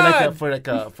silently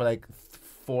God! For like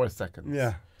 4 seconds.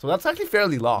 Yeah. So that's actually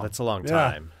fairly long. That's a long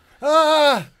Yeah.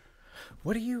 time.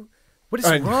 What is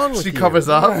And wrong with she you? covers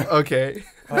up. Okay.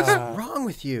 What's wrong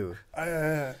with you?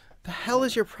 I The hell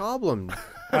is your problem?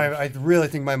 really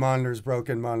think my monitor's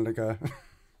broken, Monica.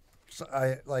 So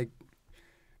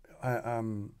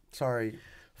Sorry.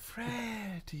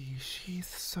 Freddie, she's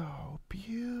so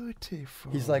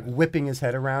beautiful. He's like whipping his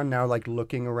head around now, like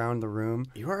looking around the room.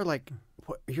 You are like,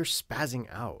 you're spazzing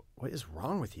out. What is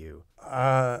wrong with you?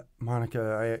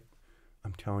 Monica,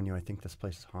 I'm telling you, I think this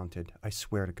place is haunted. I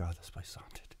swear to God, this place is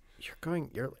haunted.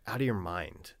 You're out of your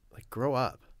mind. Like, grow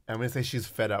up. I'm gonna say she's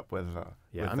fed up with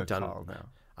I'm the done call now.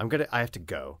 I have to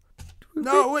go.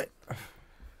 No, wait.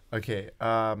 Okay.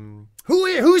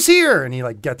 Who's here? And he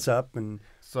like gets up and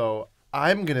So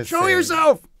I'm gonna show say,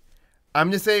 yourself. I'm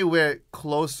gonna say we're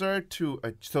closer to.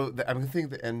 I'm gonna think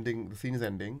the scene is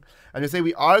ending. I'm gonna say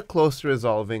we are close to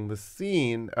resolving the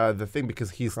scene, the thing,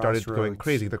 because he started going Crossroads.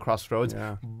 crazy, the crossroads.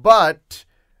 Yeah. But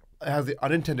it has the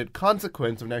unintended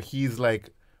consequence of now he's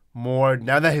like more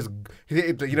now that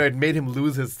it made him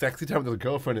lose his sexy time with his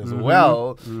girlfriend as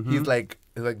well. He's like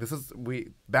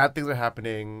bad things are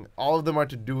happening. All of them are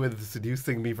to do with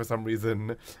seducing me for some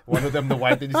reason. One of them, the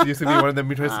wife that is seducing me. One of them,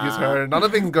 me trying to seduce her. None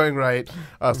of things going right.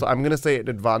 So I'm gonna say it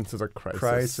advances a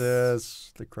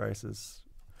crisis. The crisis.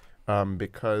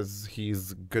 Because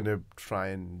he's gonna try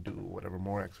and do whatever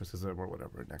more exorcism or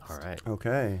whatever next. All right.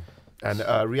 Okay. And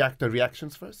the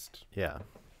reactions first. Yeah.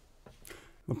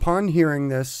 Upon hearing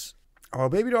this,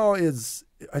 Baby Doll is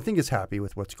happy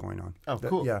with what's going on. Oh,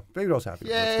 cool. Yeah, Baby Doll's happy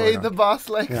with what's Yay, going on. the boss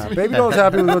likes Yeah, me. Baby Doll's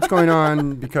happy with what's going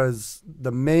on because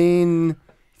the main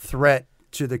threat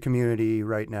to the community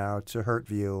right now, to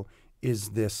Hurtview, is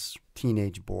this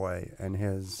teenage boy and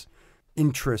his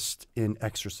interest in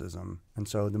exorcism. And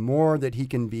so the more that he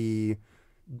can be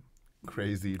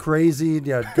Crazy,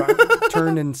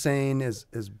 turned insane is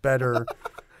better.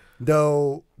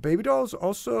 Though Baby Doll's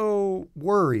also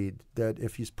worried that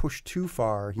if he's pushed too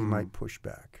far, he might push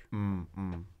back.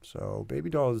 So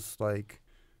Baby Doll's like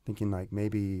thinking like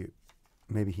maybe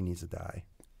he needs to die.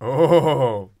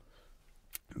 Oh.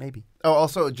 Maybe. Oh,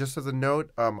 also, just as a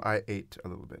note, I ate a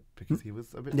little bit because he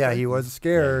was a bit. Yeah, he was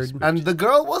scared. And the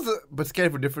girl was, but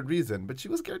scared for a different reason. But she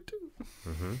was scared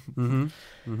too.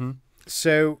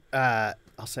 So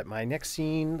I'll set my next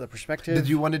scene, the perspective. Did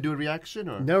you want to do a reaction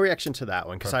or No reaction to that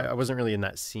one because I wasn't really in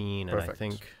that scene, and Perfect. I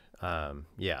think,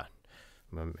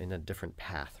 I'm in a different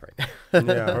path right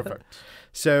now. Yeah. perfect?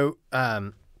 So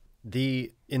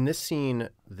in this scene,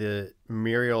 the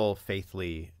Muriel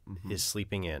Faithly is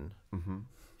sleeping in.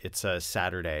 It's a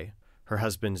Saturday. Her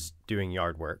husband's doing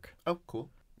yard work, Oh, cool.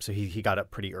 so he got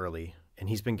up pretty early, and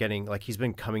he's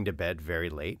been coming to bed very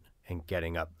late and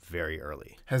getting up very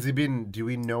early. Has he been? Do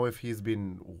we know if he's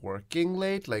been working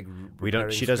late? Like We don't.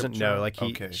 preparing She doesn't scripture? know. Like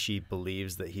Okay. she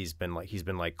believes that he's been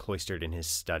cloistered in his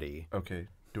study. Okay.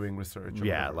 Doing research. Or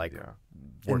Yeah, whatever, like-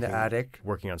 yeah. In the attic.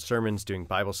 Working on sermons, doing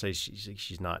Bible studies.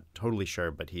 She's not totally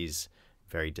sure, but he's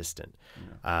very distant.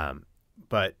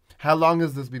 But How long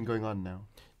has this been going on now?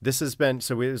 this has been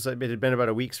it had been about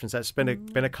a week since that's been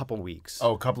a couple weeks.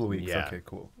 Oh, a couple of weeks. Yeah. Okay,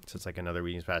 cool. So it's like another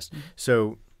week's passed.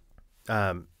 So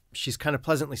she's kind of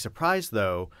pleasantly surprised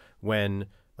though when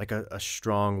like a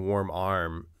strong warm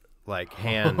arm like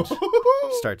hand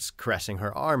starts caressing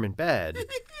her arm in bed,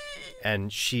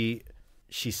 and she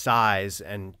sighs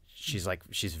and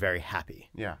she's very happy.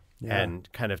 Yeah.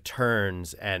 And kind of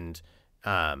turns and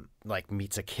like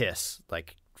meets a kiss,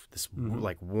 like this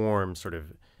like warm sort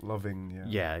of Loving.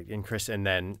 Yeah. in Chris, and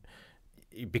then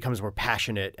it becomes more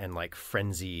passionate and like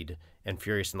frenzied and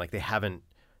furious, and like they haven't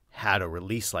had a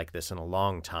release like this in a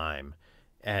long time,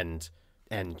 and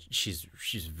she's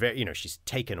very she's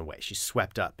taken away, she's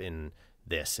swept up in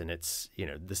this, and it's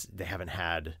this they haven't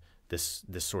had this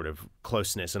sort of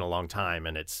closeness in a long time,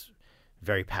 and it's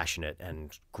very passionate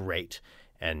and great,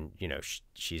 and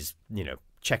she's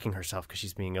checking herself because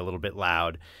she's being a little bit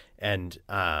loud, and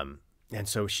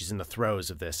so she's in the throes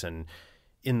of this, and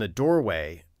in the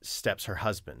doorway steps her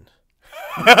husband,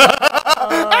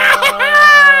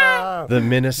 the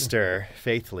minister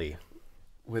Faithly,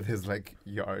 With his like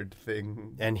yard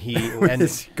thing. and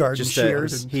his garden just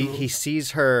shears. he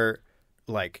sees her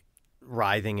like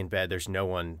writhing in bed. There's no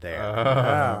one there.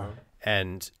 Ah.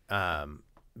 And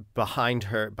behind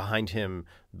him,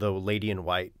 the lady in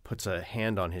white puts a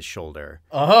hand on his shoulder,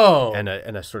 Oh. and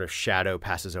a sort of shadow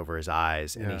passes over his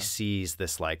eyes, and Yeah. he sees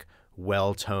this like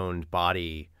well-toned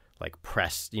body like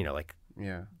pressed, Yeah.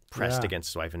 Yeah. against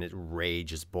his wife, and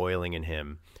rage is boiling in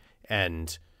him,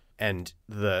 and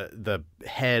the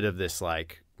head of this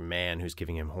like man who's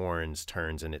giving him horns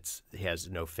turns, and he has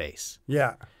no face,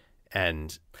 Yeah.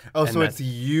 and Oh, and so that- it's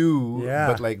you, Yeah.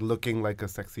 but like looking like a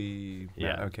sexy.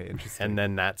 Yeah. Okay, interesting. and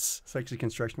then that's Sexy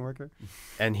construction worker.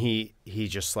 and he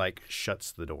just like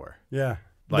shuts the door. Yeah.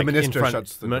 Like in minister front-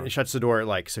 shuts the door. Shuts the door,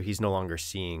 like so he's no longer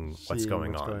seeing what's Seeing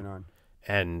going what's on. going on.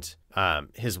 And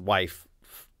his wife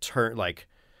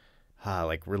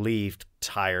like relieved,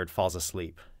 tired, falls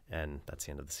asleep, and that's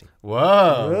the end of the scene.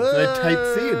 Whoa, it's a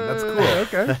tight scene. That's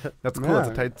cool. Okay. That's cool. It's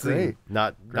a tight scene. Great.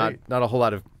 Not Great. a whole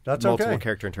lot of That's multiple okay.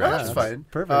 character No, interactions. that's fine.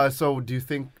 perfect. So do you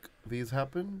think these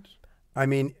happened? I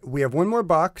mean, we have one more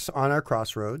box on our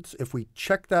crossroads. If we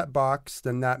check that box,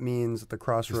 then that means that the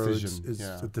crossroads Decision, is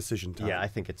yeah. a decision time. Yeah, I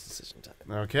think it's decision time.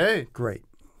 Okay. Great.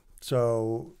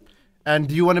 So, And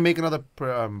do you want to make another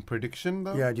prediction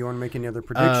though? yeah, do you want to make any other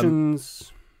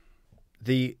predictions?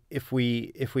 If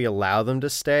we allow them to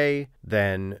stay,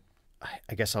 then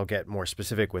I guess I'll get more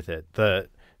specific with it. The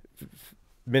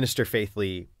Minister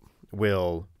Faithfully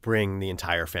will bring the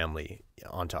entire family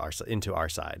into our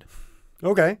side.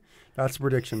 Okay. That's a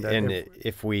prediction. That And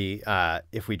if we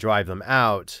drive them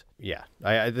out, yeah,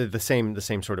 the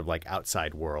same sort of like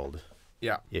outside world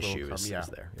Yeah. issue will is come, yeah.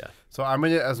 there. Yeah. So I'm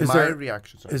gonna Is my there-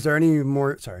 reaction. Sorry. Is there any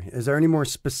more? Sorry. Is there any more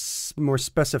more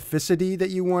specificity that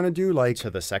you want to do? Like, To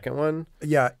the second one,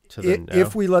 yeah, to the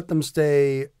if we let them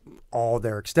stay, all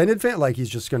their extended family, like he's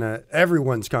just gonna,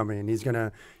 everyone's coming. He's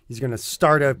gonna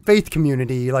start a faith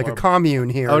community, like a commune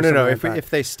here. oh or no, something if like that. if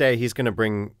they stay, he's going to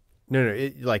bring. No,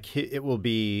 it will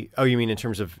be. Oh, you mean in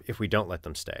terms of if we don't let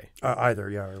them stay? Either,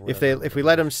 yeah. Or If whatever. we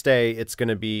let them stay, it's going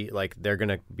to be like they're going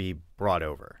to be brought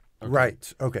over.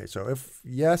 Right. Okay. So if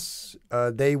yes,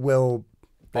 they will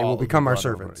All become our brought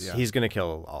over, servants. yeah. He's going to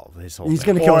kill all his whole. He's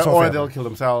family. going to kill his whole or family. they'll kill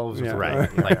themselves. Or Yeah.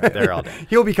 something. Right, like they're all dead.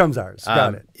 He'll becomes ours.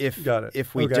 Got it. Got it.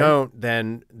 If we Okay. don't,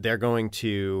 then they're going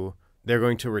to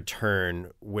return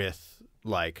with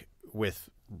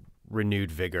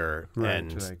renewed vigor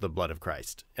and like- the blood of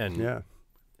Christ, and Yeah.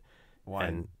 Wine.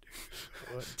 and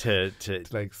to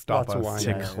Like stop Lots of us. wine, to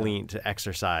yeah. clean to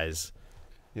exercise.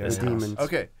 Yeah, The yeah. demons.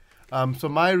 Okay. So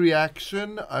my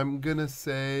reaction, I'm gonna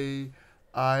say,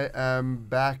 I am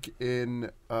back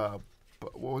in. What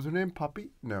was her name? Poppy?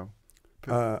 No.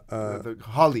 The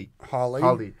Holly. Holly.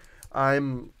 Holly.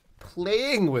 I'm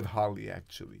playing with Holly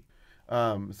actually.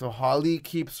 So Holly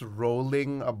keeps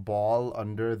rolling a ball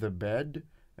under the bed,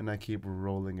 and I keep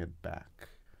rolling it back.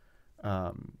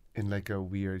 In like a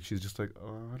weird, she's just like,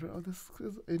 oh, I don't know, this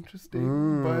is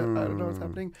interesting, but I don't know what's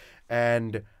happening.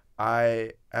 And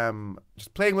I am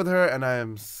just playing with her, and I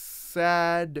am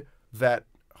sad that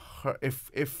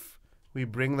if we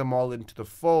bring them all into the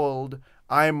fold,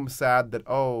 I'm sad that,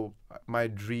 my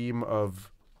dream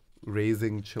of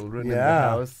raising children in the Yeah,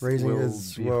 house raising will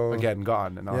is- be well, again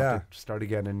gone, and I'll yeah. have to start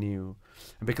again anew.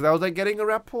 And because I was like getting a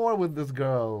rapport with this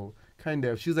girl, kind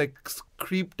of. She's like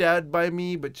creeped out by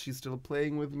me, but she's still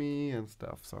playing with me and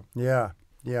stuff. So Yeah.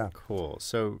 Yeah. Cool.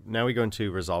 So now we go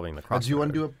into resolving the crossroad. do you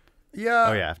want to do a Yeah.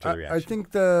 Oh, yeah, after the I reaction.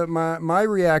 think my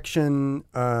reaction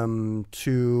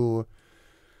to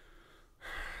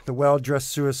the well-dressed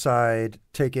suicide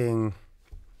taking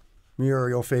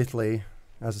Muriel Faithfully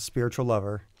as a spiritual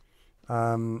lover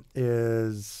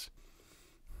is,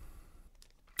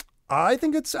 I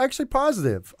think it's actually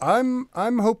positive. I'm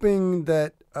hoping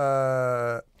that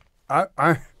I'm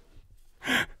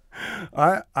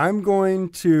going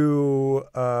to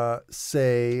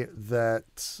say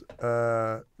that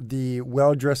the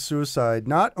well-dressed suicide,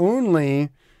 not only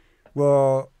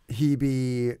will he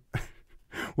be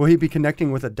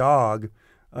connecting with a dog,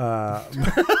 but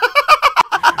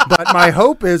my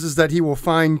hope is that he will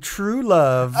find true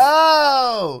love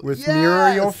with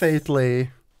Muriel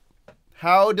Faithfully.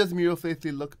 How does Muriel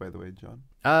Faithfully look, by the way, John?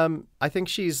 I think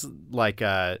she's like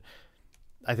I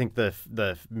think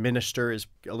the minister is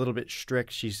a little bit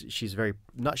strict. She's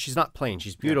not plain.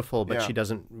 She's beautiful, but Yeah. she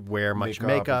doesn't wear much Makeup and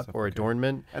makeup stuff, or okay.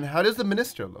 adornment. And how does the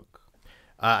minister look?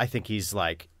 I think he's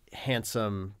like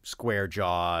handsome, square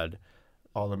jawed.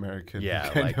 All American. Yeah,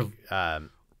 kind like of.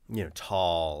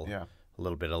 tall. Yeah. A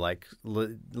little bit of like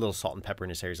little salt and pepper in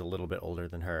his hair. He's a little bit older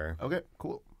than her. Okay,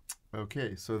 cool.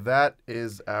 Okay, so that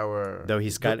is our. Though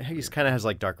he's kind of has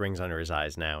like dark rings under his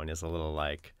eyes now, and is a little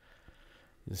like.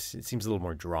 It seems a little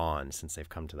more drawn since they've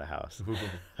come to the house.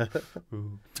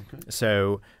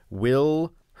 So,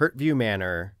 will Hurtview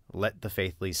Manor let the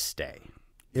Faithfulies stay?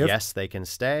 Yes, they can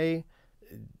stay.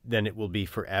 Then it will be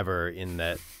forever in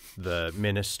that the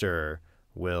minister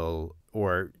will,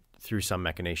 or through some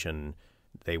machination,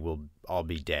 they will all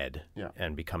be dead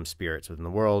and become spirits within the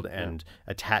world. And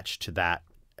attached to that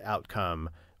outcome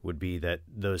would be that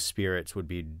those spirits would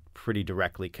be pretty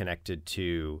directly connected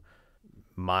to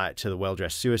the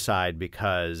well-dressed suicide,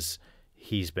 because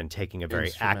he's been taking a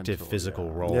very active Instrumental, physical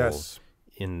yeah. role Yes.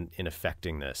 in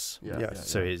affecting this. Yeah,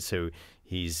 Yes. yeah, So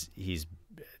he's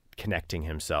connecting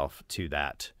himself to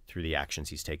that through the actions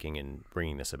he's taking in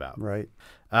bringing this about. Right.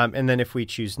 And then if we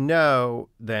choose no,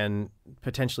 then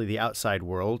potentially the outside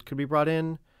world could be brought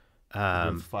in.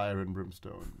 with fire and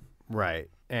brimstone. Right.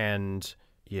 And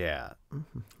yeah.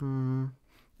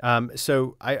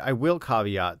 So I will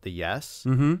caveat the yes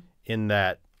in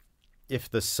that if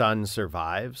the son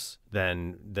survives,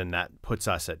 then that puts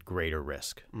us at greater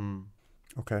risk.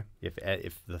 Okay.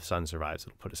 If the son survives,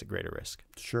 it'll put us at greater risk.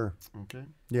 Sure. Okay.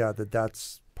 Yeah,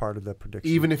 that's part of the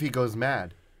prediction. Even if he goes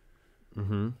mad.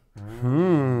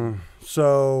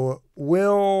 So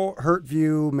will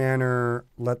Hurtview Manor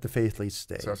let the Faithly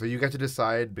stay? So you get to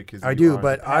decide because I you do, are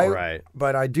but the power.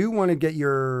 but I do want to get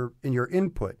your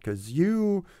input because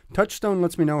Touchstone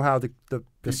lets me know how the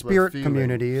spirit feeling.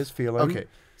 community is feeling. Okay,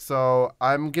 so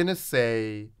I'm gonna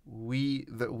say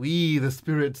the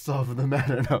spirits of the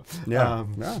manor. No, Yeah.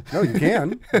 No, you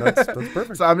can. That's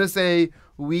perfect. So I'm gonna say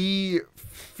we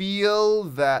feel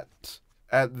that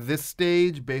at this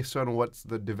stage, based on what's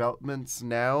the developments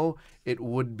now, it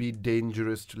would be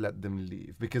dangerous to let them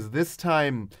leave because this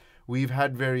time we've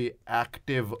had very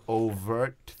active,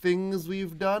 overt things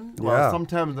we've done. Yeah. Well,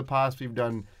 sometimes in the past we've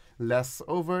done less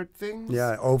overt things.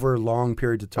 Yeah, over long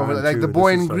periods of time. Like the too.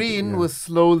 boy This in is like- green yeah. was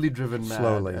slowly driven mad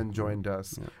Slowly. and joined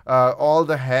us. All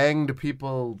the hanged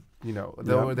people, they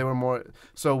were more.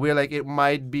 So we're like, it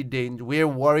might be dangerous. We're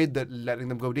worried that letting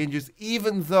them go dangerous,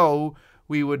 even though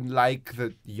we would like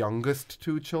the youngest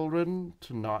two children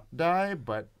to not die,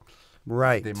 but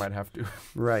Right. they might have to.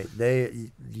 Right.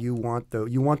 You want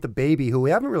the baby who we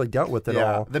haven't really dealt with at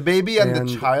all. The baby and the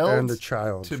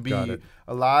child to to Got be it.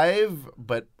 alive,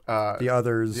 but The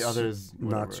others whatever.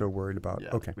 not so worried about.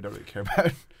 Yeah, Okay. we don't really care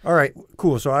about. All right,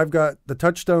 cool. So I've got the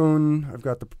touchstone, I've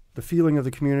got the feeling of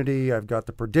the community, I've got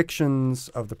the predictions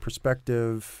of the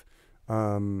perspective.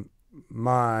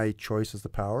 My choice as the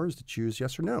power is to choose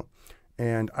yes or no.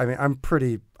 And I mean,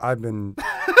 I've been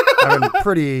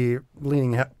pretty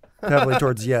leaning heavily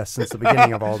towards yes since the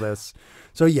beginning of all this.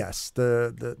 So yes,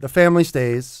 the family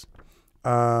stays.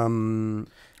 And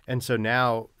so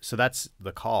that's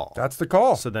the call. That's the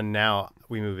call. So then now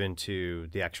we move into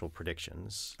the actual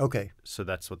predictions. Okay. So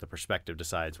that's what the perspective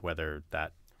decides whether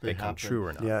that they come happen. true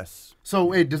or not. Yes. So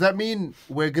wait, does that mean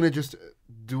we're gonna just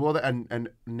do all that and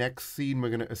next scene we're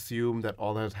gonna assume that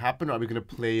all that has happened, or are we gonna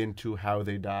play into how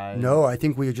they die? No, I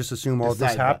think we just assume all this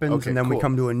Decide that. happens, Okay, and then we cool.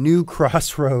 come to a new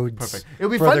crossroads. Perfect. It'll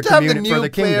be for fun to have the for new the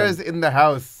kingdom. players in the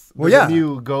house. Well, with yeah. the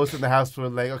new ghosts in the house were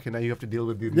like, okay, now you have to deal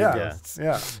with these new Yeah. ghosts.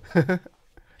 Yeah.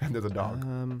 And there's a dog.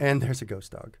 And there's a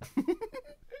ghost dog.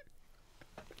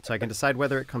 So I can decide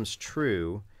whether it comes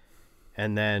true,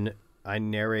 and then I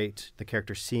narrate the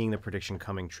character seeing the prediction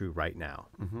coming true right now.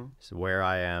 So where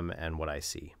I am and what I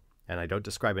see. And I don't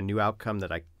describe a new outcome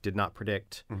that I did not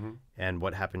predict, and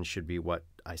what happened should be what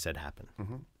I said happened.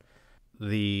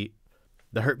 The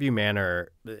Hurtview Manor,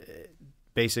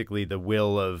 basically the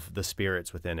will of the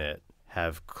spirits within it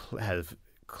have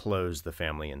closed the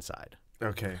family inside.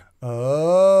 Okay.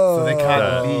 Oh. So they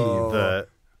can't leave.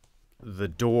 The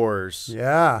doors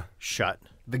Yeah. shut.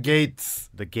 The gates.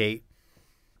 The gate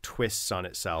twists on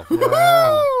itself.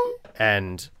 Yeah.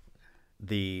 And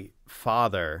the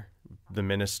father, the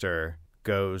minister,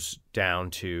 goes down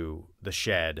to the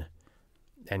shed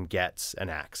and gets an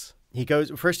axe. He goes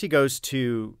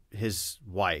to his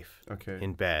wife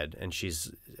in bed, and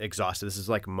she's exhausted. This is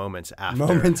like moments after.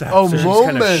 Moments after. Oh, So she's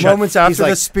kinda moments. shut- Moments he's after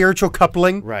like- the spiritual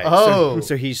coupling. Right. Oh.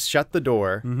 So he's shut the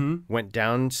door, went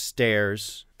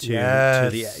downstairs to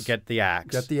Yes. get the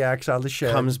axe, Get the axe out of the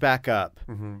shed. comes back up,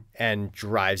 and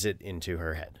drives it into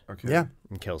her head Okay. Yeah.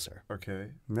 and kills her.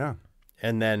 Okay. Yeah.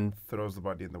 And then Throws the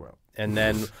body in the well.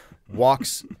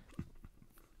 walks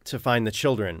to find the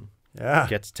children. Yeah.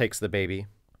 Takes the baby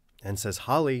and says,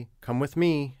 "Holly, come with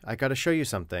me. I got to show you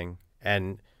something."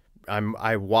 And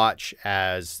I watch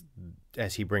as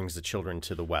he brings the children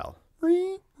to the well.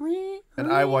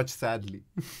 And I watch sadly.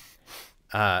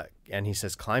 And he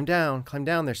says, climb down.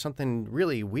 There's something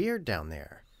really weird down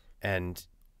there." And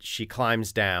she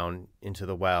climbs down into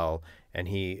the well, and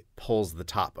he pulls the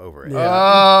top over it. Yeah.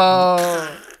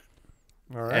 Oh.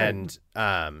 All right.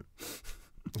 And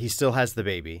he still has the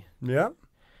baby. Yeah.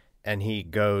 And he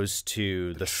goes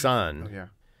to the son. Oh, yeah.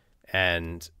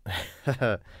 And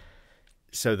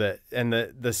so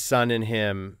the son and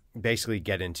him basically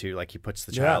get into, like, he puts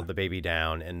the baby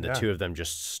down, and the two of them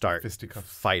just start Fisticuffs.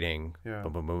 fighting. Yeah.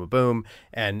 Boom, boom, boom, boom, boom.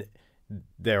 And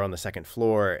they're on the second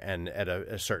floor, and at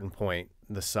a certain point,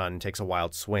 the son takes a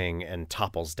wild swing and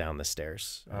topples down the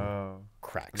stairs. Oh.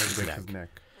 Cracks And his breaks neck. his neck.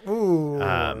 Ooh.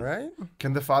 Right.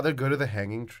 Can the father go to the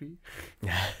hanging tree?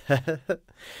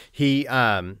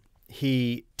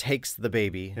 He takes the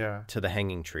baby Yeah. to the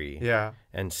hanging tree Yeah.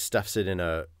 and stuffs it in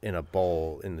a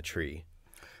bowl in the tree.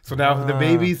 So now the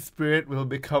baby's spirit will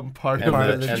become part And of Part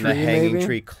the of the and tree, the hanging maybe?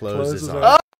 tree closes on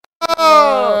on. it.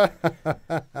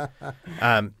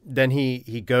 Then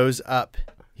he goes up.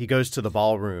 He goes to the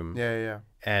ballroom. Yeah.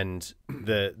 And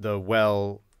the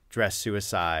well-dressed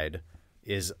suicide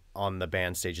is on the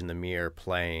band stage in the mirror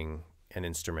playing an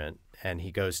instrument, and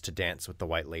he goes to dance with the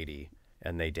white lady,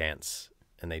 and they dance.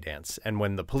 And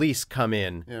when the police come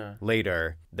in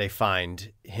later, they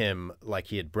find him like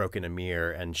he had broken a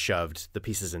mirror and shoved the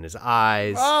pieces in his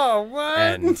eyes. Oh, what?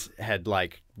 And had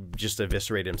like just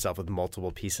eviscerated himself with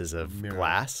multiple pieces of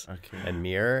glass and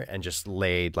mirror, and just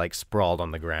laid like sprawled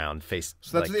on the ground, face.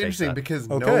 So that's like, really interesting face up. because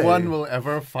no one will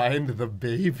ever find the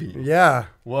baby. Yeah.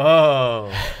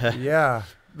 Whoa. Yeah.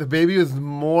 The baby was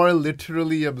more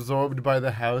literally absorbed by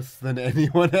the house than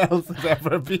anyone else has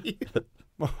ever been.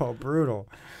 Oh, brutal.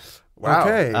 Wow.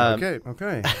 Okay.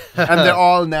 Okay. And they're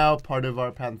all now part of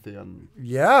our pantheon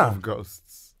Yeah. of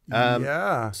ghosts.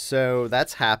 Yeah. So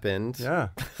that's happened. Yeah.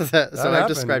 So I've happened.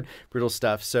 described brutal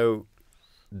stuff. So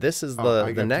this is I the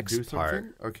get to next do part.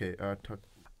 something? Okay.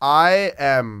 I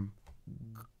am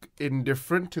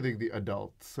indifferent to the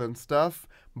adults and stuff,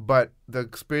 but the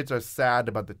spirits are sad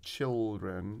about the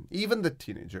children, even the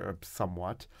teenager,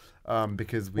 somewhat,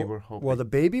 because we were hoping. Well, the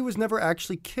baby was never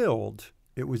actually killed.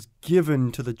 It was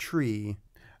given to the tree.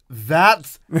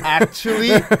 That's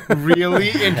actually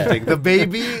really interesting. The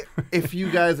baby, if you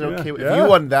guys are okay, if you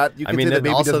want that, you can say the and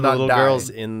baby also does the not little die. girls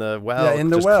in the well, Yeah, in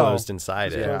the just well. closed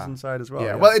inside it. Goes inside as well.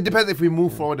 Yeah. Well, it depends. If we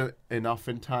move forward enough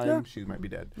in time, she might be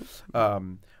dead.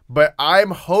 But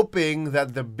I'm hoping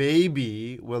that the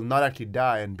baby will not actually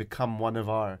die and become one of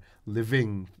our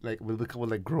living, will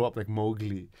grow up like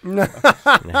Mowgli,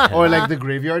 or like the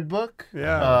Graveyard Book.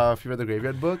 Yeah. If you read the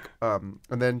Graveyard Book, and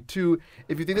then 2,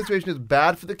 if you think the situation is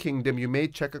bad for the kingdom, you may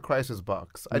check a crisis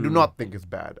box. I do not think it's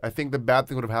bad. I think the bad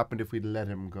thing would have happened if we'd let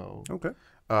him go. Okay.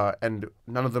 And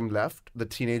none of them left. The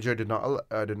teenager did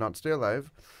not stay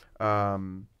alive.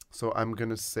 So I'm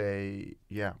gonna say,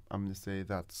 we're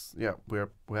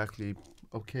actually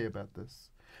okay about this.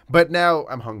 But now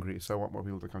I'm hungry, so I want more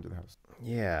people to come to the house.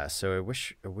 Yeah. So I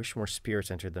wish more spirits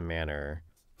entered the manor.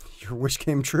 Your wish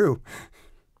came true.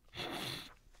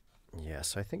 Yeah.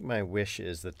 So I think my wish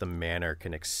is that the manor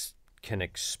can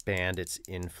expand its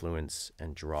influence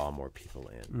and draw more people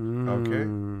in. Okay.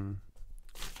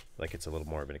 Like it's a little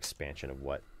more of an expansion of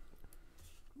what.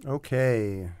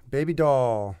 Okay. Baby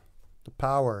doll. The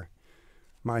power.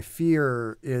 My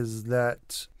fear is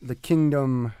that the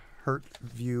kingdom,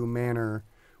 Hurtview Manor,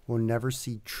 will never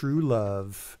see true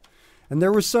love. And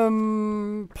there were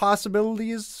some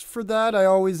possibilities for that. I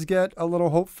always get a little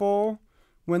hopeful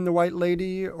when the white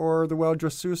lady or the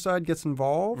well-dressed suicide gets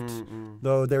involved,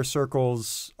 though their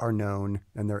circles are known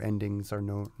and their endings are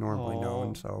normally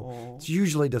known. So it's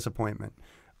usually disappointment.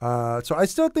 So I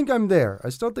still think I'm there. I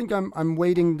still think I'm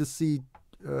waiting to see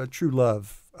true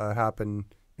love happen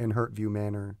in Hurtview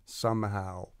Manor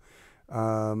somehow.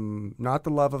 Not the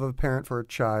love of a parent for a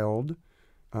child,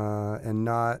 and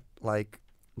not like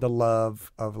the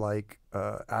love of like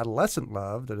adolescent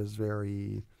love that is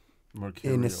very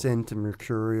innocent and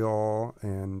mercurial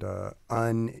and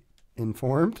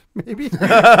uninformed, maybe.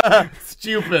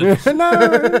 Stupid. No,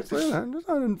 I'm just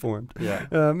uninformed.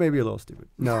 Yeah. Maybe a little stupid.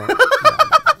 No.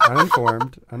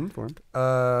 Uninformed.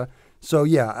 So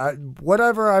yeah,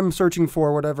 whatever I'm searching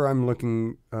for, whatever I'm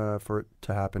looking for it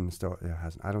to happen, still it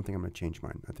hasn't. I don't think I'm going to change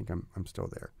mine. I think I'm still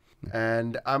there.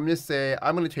 And I'm going to say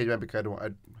I'm going to change mine because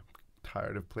I'm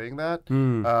tired of playing that.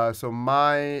 So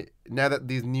now that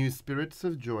these new spirits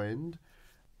have joined,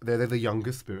 they're the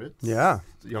youngest spirits. Yeah,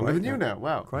 younger than you now.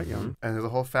 Wow, quite young. And there's a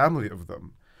whole family of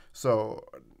them. So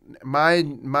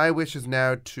my wish is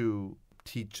now to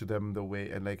teach them the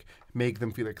way and like make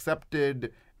them feel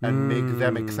accepted and make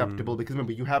them acceptable, because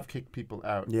remember, you have kicked people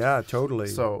out. Yeah, totally.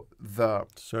 So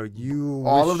you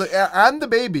all of and the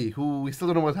baby, who we still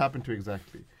don't know what happened to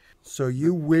exactly. So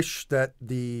you wish that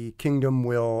the kingdom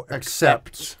will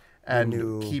accept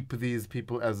and keep these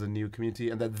people as a new community,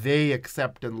 and that they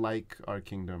accept and like our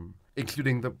kingdom,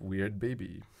 including the weird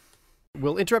baby.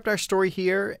 We'll interrupt our story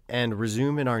here and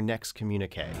resume in our next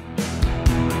communique.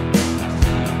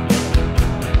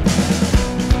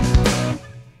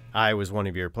 I was one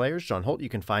of your players, John Holt. You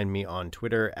can find me on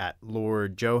Twitter at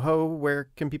Lord Joho. Where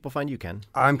can people find you, Ken?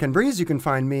 I'm Ken Breese. You can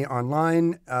find me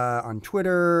online, on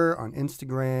Twitter, on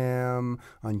Instagram,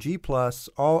 on G+,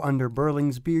 all under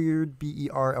Berling's Beard,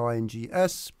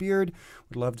 Berlings, Beard.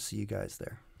 Would love to see you guys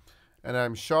there. And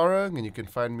I'm Sharang, and you can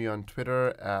find me on Twitter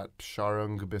at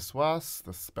Sharang Biswas.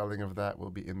 The spelling of that will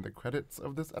be in the credits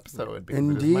of this episode because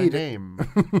it is my name.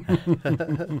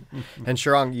 And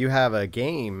Sharang, you have a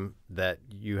game that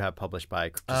you have published by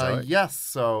Yes,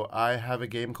 so I have a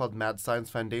game called Mad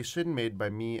Science Foundation, made by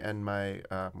me and my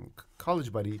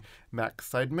college buddy, Max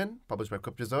Seidman, published by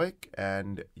Cryptozoic,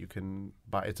 and you can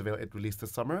buy it released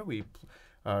this summer. We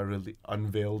really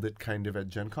unveiled it kind of at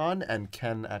Gen Con, and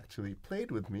Ken actually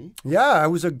played with me. Yeah, it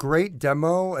was a great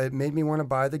demo. It made me want to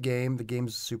buy the game. The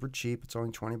game's super cheap. It's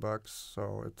only $20,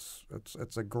 so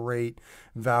it's a great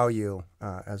value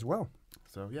as well.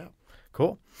 So yeah.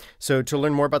 Cool. So to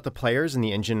learn more about the players and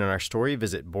the engine in our story,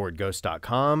 visit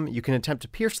boardghost.com. You can attempt to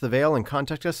pierce the veil and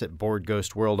contact us at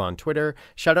BoardGhostWorld on Twitter.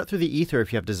 Shout out through the ether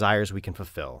if you have desires we can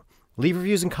fulfill. Leave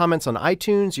reviews and comments on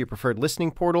iTunes, your preferred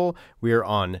listening portal. We are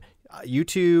on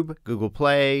YouTube, Google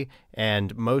Play,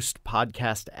 and most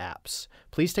podcast apps.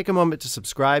 Please take a moment to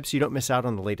subscribe so you don't miss out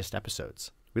on the latest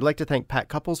episodes. We'd like to thank Pat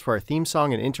Couples for our theme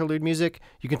song and interlude music.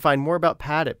 You can find more about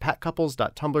Pat at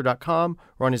patcouples.tumblr.com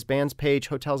or on his band's page,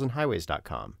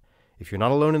 hotelsandhighways.com. If you're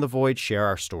not alone in the void, share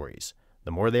our stories.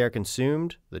 The more they are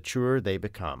consumed, the truer they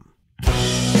become.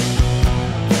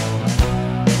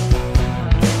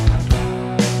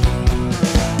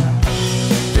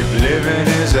 If living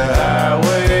is a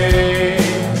highway,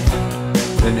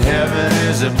 then heaven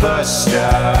is a bus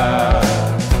stop.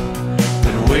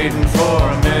 Been waiting for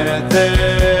a minute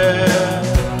there,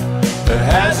 or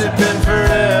has it been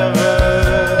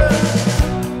forever?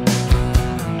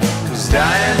 'Cause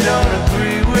dying don't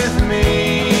agree with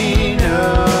me,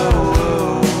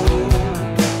 no.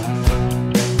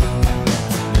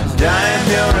 'Cause dying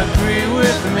don't agree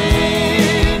with me,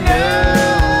 no.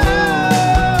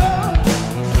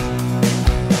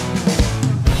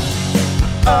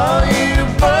 Oh.